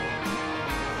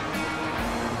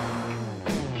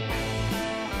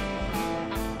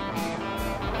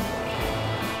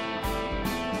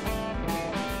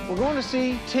 We're going to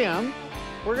see Tim.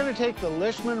 We're going to take the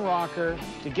Lishman rocker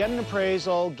to get an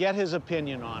appraisal, get his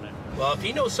opinion on it. Well, if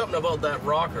he knows something about that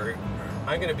rocker,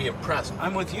 I'm going to be impressed.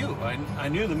 I'm with you. I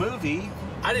knew the movie.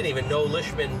 I didn't even know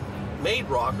Lishman made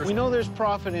rockers. We know there's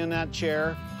profit in that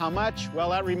chair. How much? Well,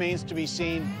 that remains to be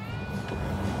seen.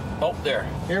 Oh, there.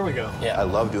 Here we go. Yeah. I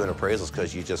love doing appraisals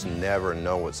because you just never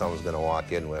know what someone's going to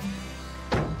walk in with.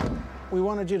 We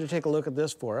wanted you to take a look at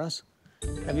this for us.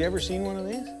 Have you ever seen one of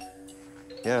these?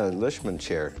 Yeah, the Lishman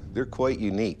chair. They're quite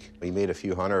unique. We made a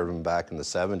few hundred of them back in the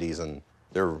 70s, and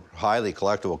they're highly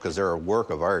collectible because they're a work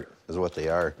of art, is what they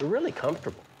are. They're really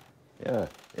comfortable. Yeah,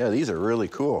 these are really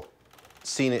cool.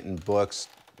 Seen it in books,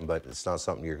 but it's not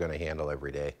something you're going to handle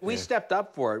every day. We stepped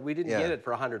up for it. We didn't get it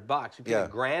for $100. We paid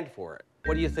 $1,000 for it.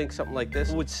 What do you think something like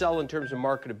this would sell in terms of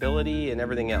marketability and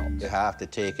everything else? You have to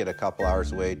take it a couple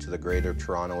hours away to the greater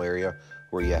Toronto area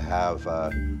where you have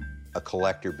a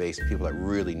collector base, people that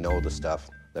really know the stuff,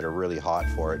 that are really hot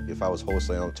for it. If I was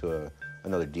wholesaling to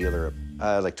another dealer,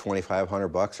 like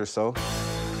 $2,500 or so.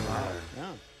 Wow, yeah.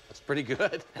 That's pretty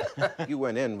good. You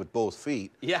went in with both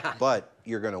feet, but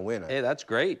you're gonna win it. Hey, that's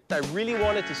great. I really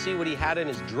wanted to see what he had in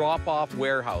his drop-off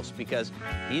warehouse because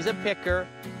he's a picker,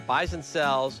 buys and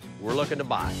sells, we're looking to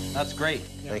buy. That's great.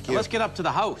 Thank you. Let's get up to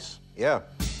the house. Yeah.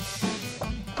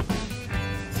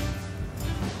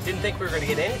 Didn't think we were going to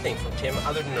get anything from Tim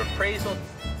other than an appraisal.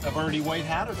 I've already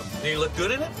white-hatted him. Do you look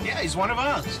good in it? Yeah, he's one of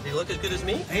us. Do you look as good as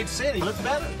me? I hate to say it, he looks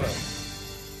better.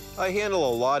 I handle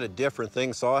a lot of different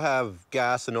things, so I have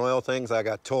gas and oil things. I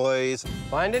got toys.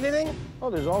 Find anything? Oh,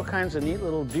 there's all kinds of neat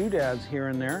little doodads here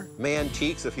and there.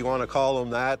 Mantiques, if you want to call them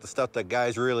that, the stuff that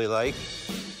guys really like.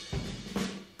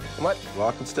 What?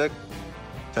 Walking stick,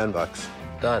 10 bucks.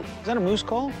 Done. Is that a moose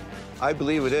call? I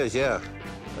believe it is, yeah.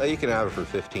 You can have it for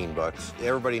 15 bucks.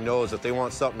 Everybody knows if they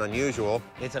want something unusual.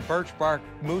 It's a birch bark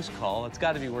moose call. It's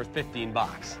got to be worth 15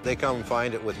 bucks. They come and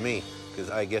find it with me,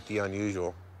 because I get the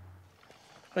unusual.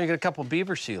 Oh, you got a couple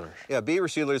beaver sealers. Yeah, beaver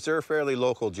sealers, they're a fairly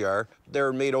local jar.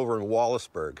 They're made over in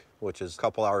Wallaceburg, which is a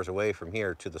couple hours away from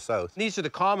here to the south. These are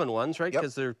the common ones, right?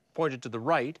 Because they're pointed to the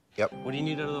right. Yep. What do you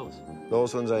need out of those?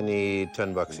 Those ones I need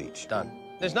 10 bucks each. Done.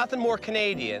 There's nothing more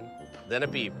Canadian than a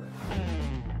beaver.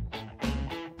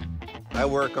 I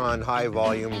work on high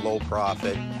volume, low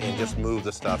profit, and just move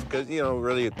the stuff, because, you know,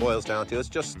 really it boils down to it's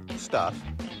just stuff.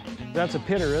 That's a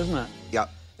pitter, isn't it? Yep.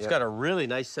 It's got a really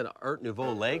nice set of Art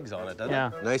Nouveau legs on it, doesn't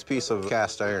it? Nice piece of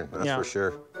cast iron, that's for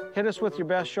sure. Hit us with your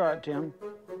best shot, Tim.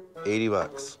 80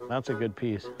 bucks. That's a good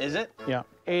piece. Is it? Yeah,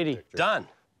 80. Done.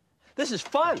 This is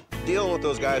fun. Dealing with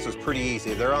those guys was pretty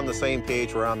easy. They're on the same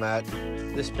page where I'm at.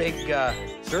 This big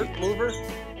dirt mover.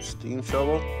 Steam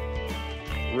shovel.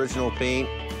 Original paint.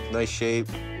 Nice shape.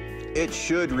 It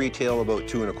should retail about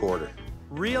 $2 1/4.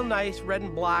 Real nice red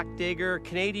and black digger,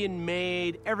 Canadian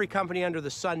made. Every company under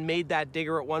the sun made that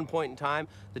digger at one point in time.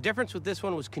 The difference with this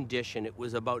one was condition. It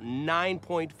was about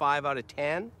 9.5 out of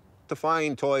 10. To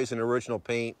find toys in original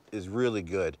paint is really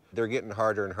good. They're getting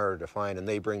harder and harder to find, and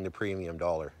they bring the premium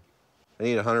dollar. I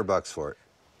need 100 bucks for it.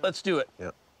 Let's do it.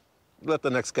 Yeah. Let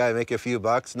the next guy make a few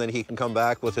bucks, and then he can come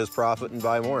back with his profit and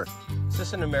buy more. Is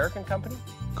this an American company?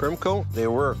 Crimco, they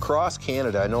were across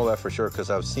Canada. I know that for sure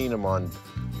because I've seen them on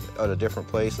out of different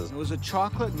places. It was a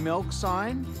chocolate milk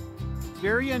sign.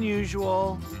 Very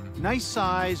unusual, nice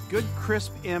size, good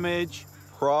crisp image.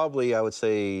 Probably, I would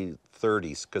say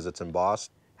 30s because it's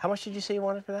embossed. How much did you say you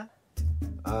wanted for that?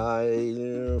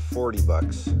 40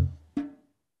 bucks.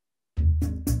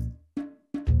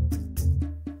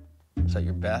 Is that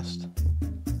your best?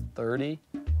 30?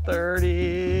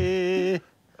 30.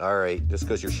 All right, just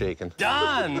because you're shaking.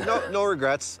 Done! No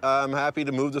regrets. I'm happy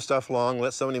to move the stuff along,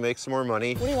 let somebody make some more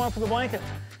money. What do you want for the blanket?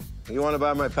 You want to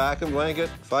buy my packing blanket?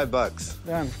 5 bucks.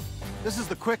 Done. This is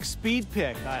the quick speed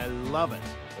pick. I love it.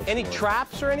 Any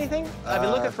traps or anything? I've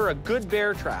been looking for a good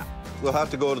bear trap. We'll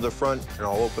have to go to the front, and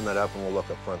I'll open that up, and we'll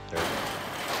look up front there.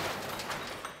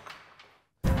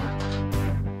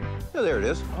 Yeah, there it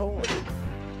is. Oh,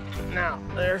 now,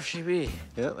 there she be.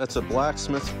 Yeah, that's a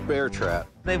blacksmith bear trap.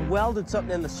 They've welded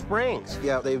something in the springs.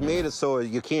 Yeah, they've made it so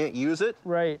you can't use it.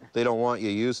 Right. They don't want you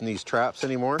using these traps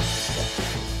anymore.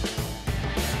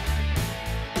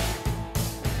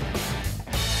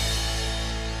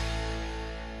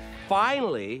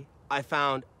 Finally, I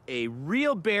found a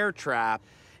real bear trap.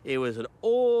 It was an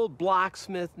old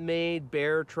blacksmith-made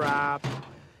bear trap.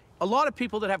 A lot of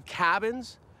people that have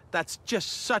cabins, that's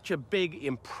just such a big,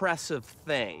 impressive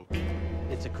thing.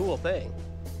 It's a cool thing.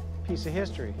 Piece of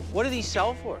history. What do these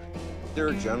sell for?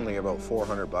 They're generally about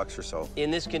 400 bucks or so.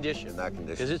 In this condition? In that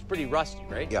condition. Because it's pretty rusty,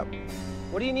 right? Yep.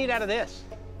 What do you need out of this?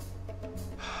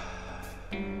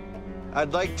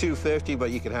 I'd like 250,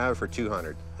 but you can have it for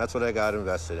 200. That's what I got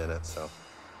invested in it, so.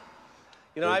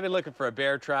 You know, I've been looking for a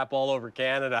bear trap all over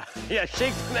Canada. Yeah,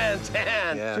 shake the man's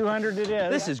hand. Yeah. 200 it is.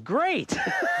 This is great.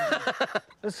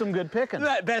 This is some good picking.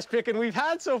 Best picking we've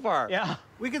had so far. Yeah.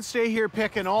 We could stay here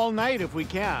picking all night if we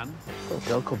can. Oh,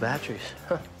 Delco batteries.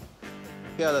 Huh.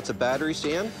 Yeah, that's a battery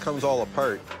stand. Comes all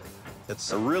apart.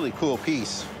 It's a really cool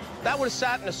piece. That would have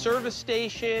sat in a service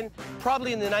station,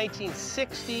 probably in the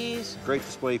 1960s. Great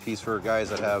display piece for guys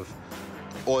that have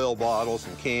oil bottles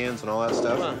and cans and all that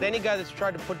stuff. Any guy that's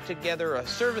tried to put together a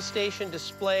service station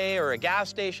display or a gas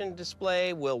station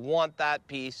display will want that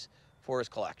piece for his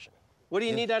collection. What do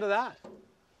you need out of that?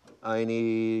 I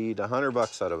need 100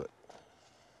 bucks out of it.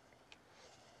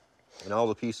 And all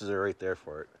the pieces are right there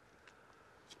for it.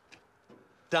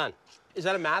 Done. Is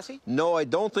that a Massey? No, I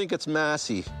don't think it's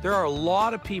Massey. There are a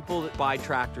lot of people that buy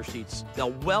tractor seats.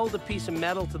 They'll weld a piece of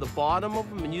metal to the bottom of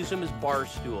them and use them as bar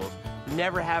stools.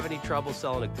 Never have any trouble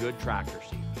selling a good tractor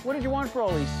seat. What did you want for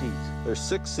all these seats? There's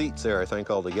 6 seats there, I think,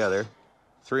 altogether.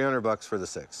 300 bucks for the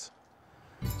 6.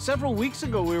 Several weeks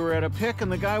ago, we were at a pick,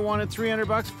 and the guy wanted 300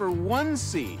 bucks for 1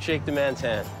 seat. Shake the man's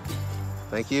hand.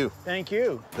 Thank you. Thank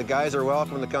you. The guys are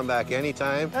welcome to come back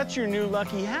anytime. That's your new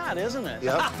lucky hat, isn't it?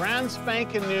 Yep. Brand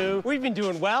spanking new. We've been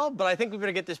doing well, but I think we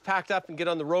better get this packed up and get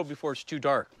on the road before it's too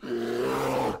dark.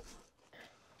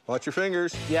 Watch your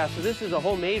fingers. Yeah, so this is a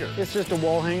homemader. It's just a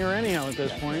wall hanger anyhow at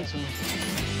this point. So.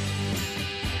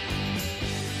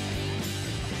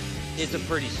 It's a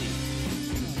pretty seat.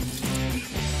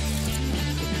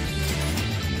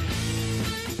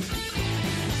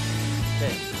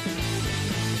 Okay.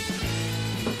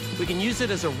 We can use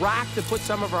it as a rack to put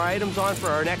some of our items on for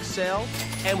our next sale,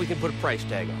 and we can put a price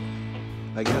tag on it.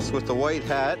 I guess with the white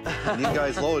hat, you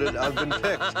guys loaded, I've been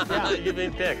picked. Yeah, you've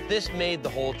been picked. This made the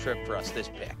whole trip for us, this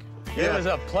pick. Yeah. It was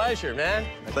a pleasure, man.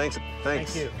 Thanks.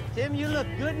 Thank you. Tim, you look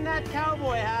good in that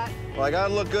cowboy hat. Well, I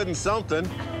gotta look good in something.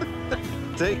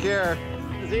 Take care.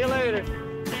 See you later.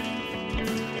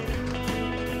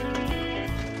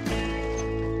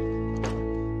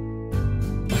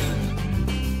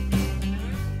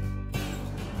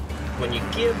 When you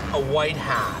give a white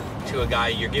hat to a guy,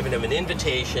 you're giving him an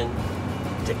invitation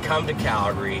to come to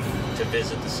Calgary to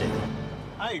visit the city.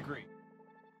 I agree.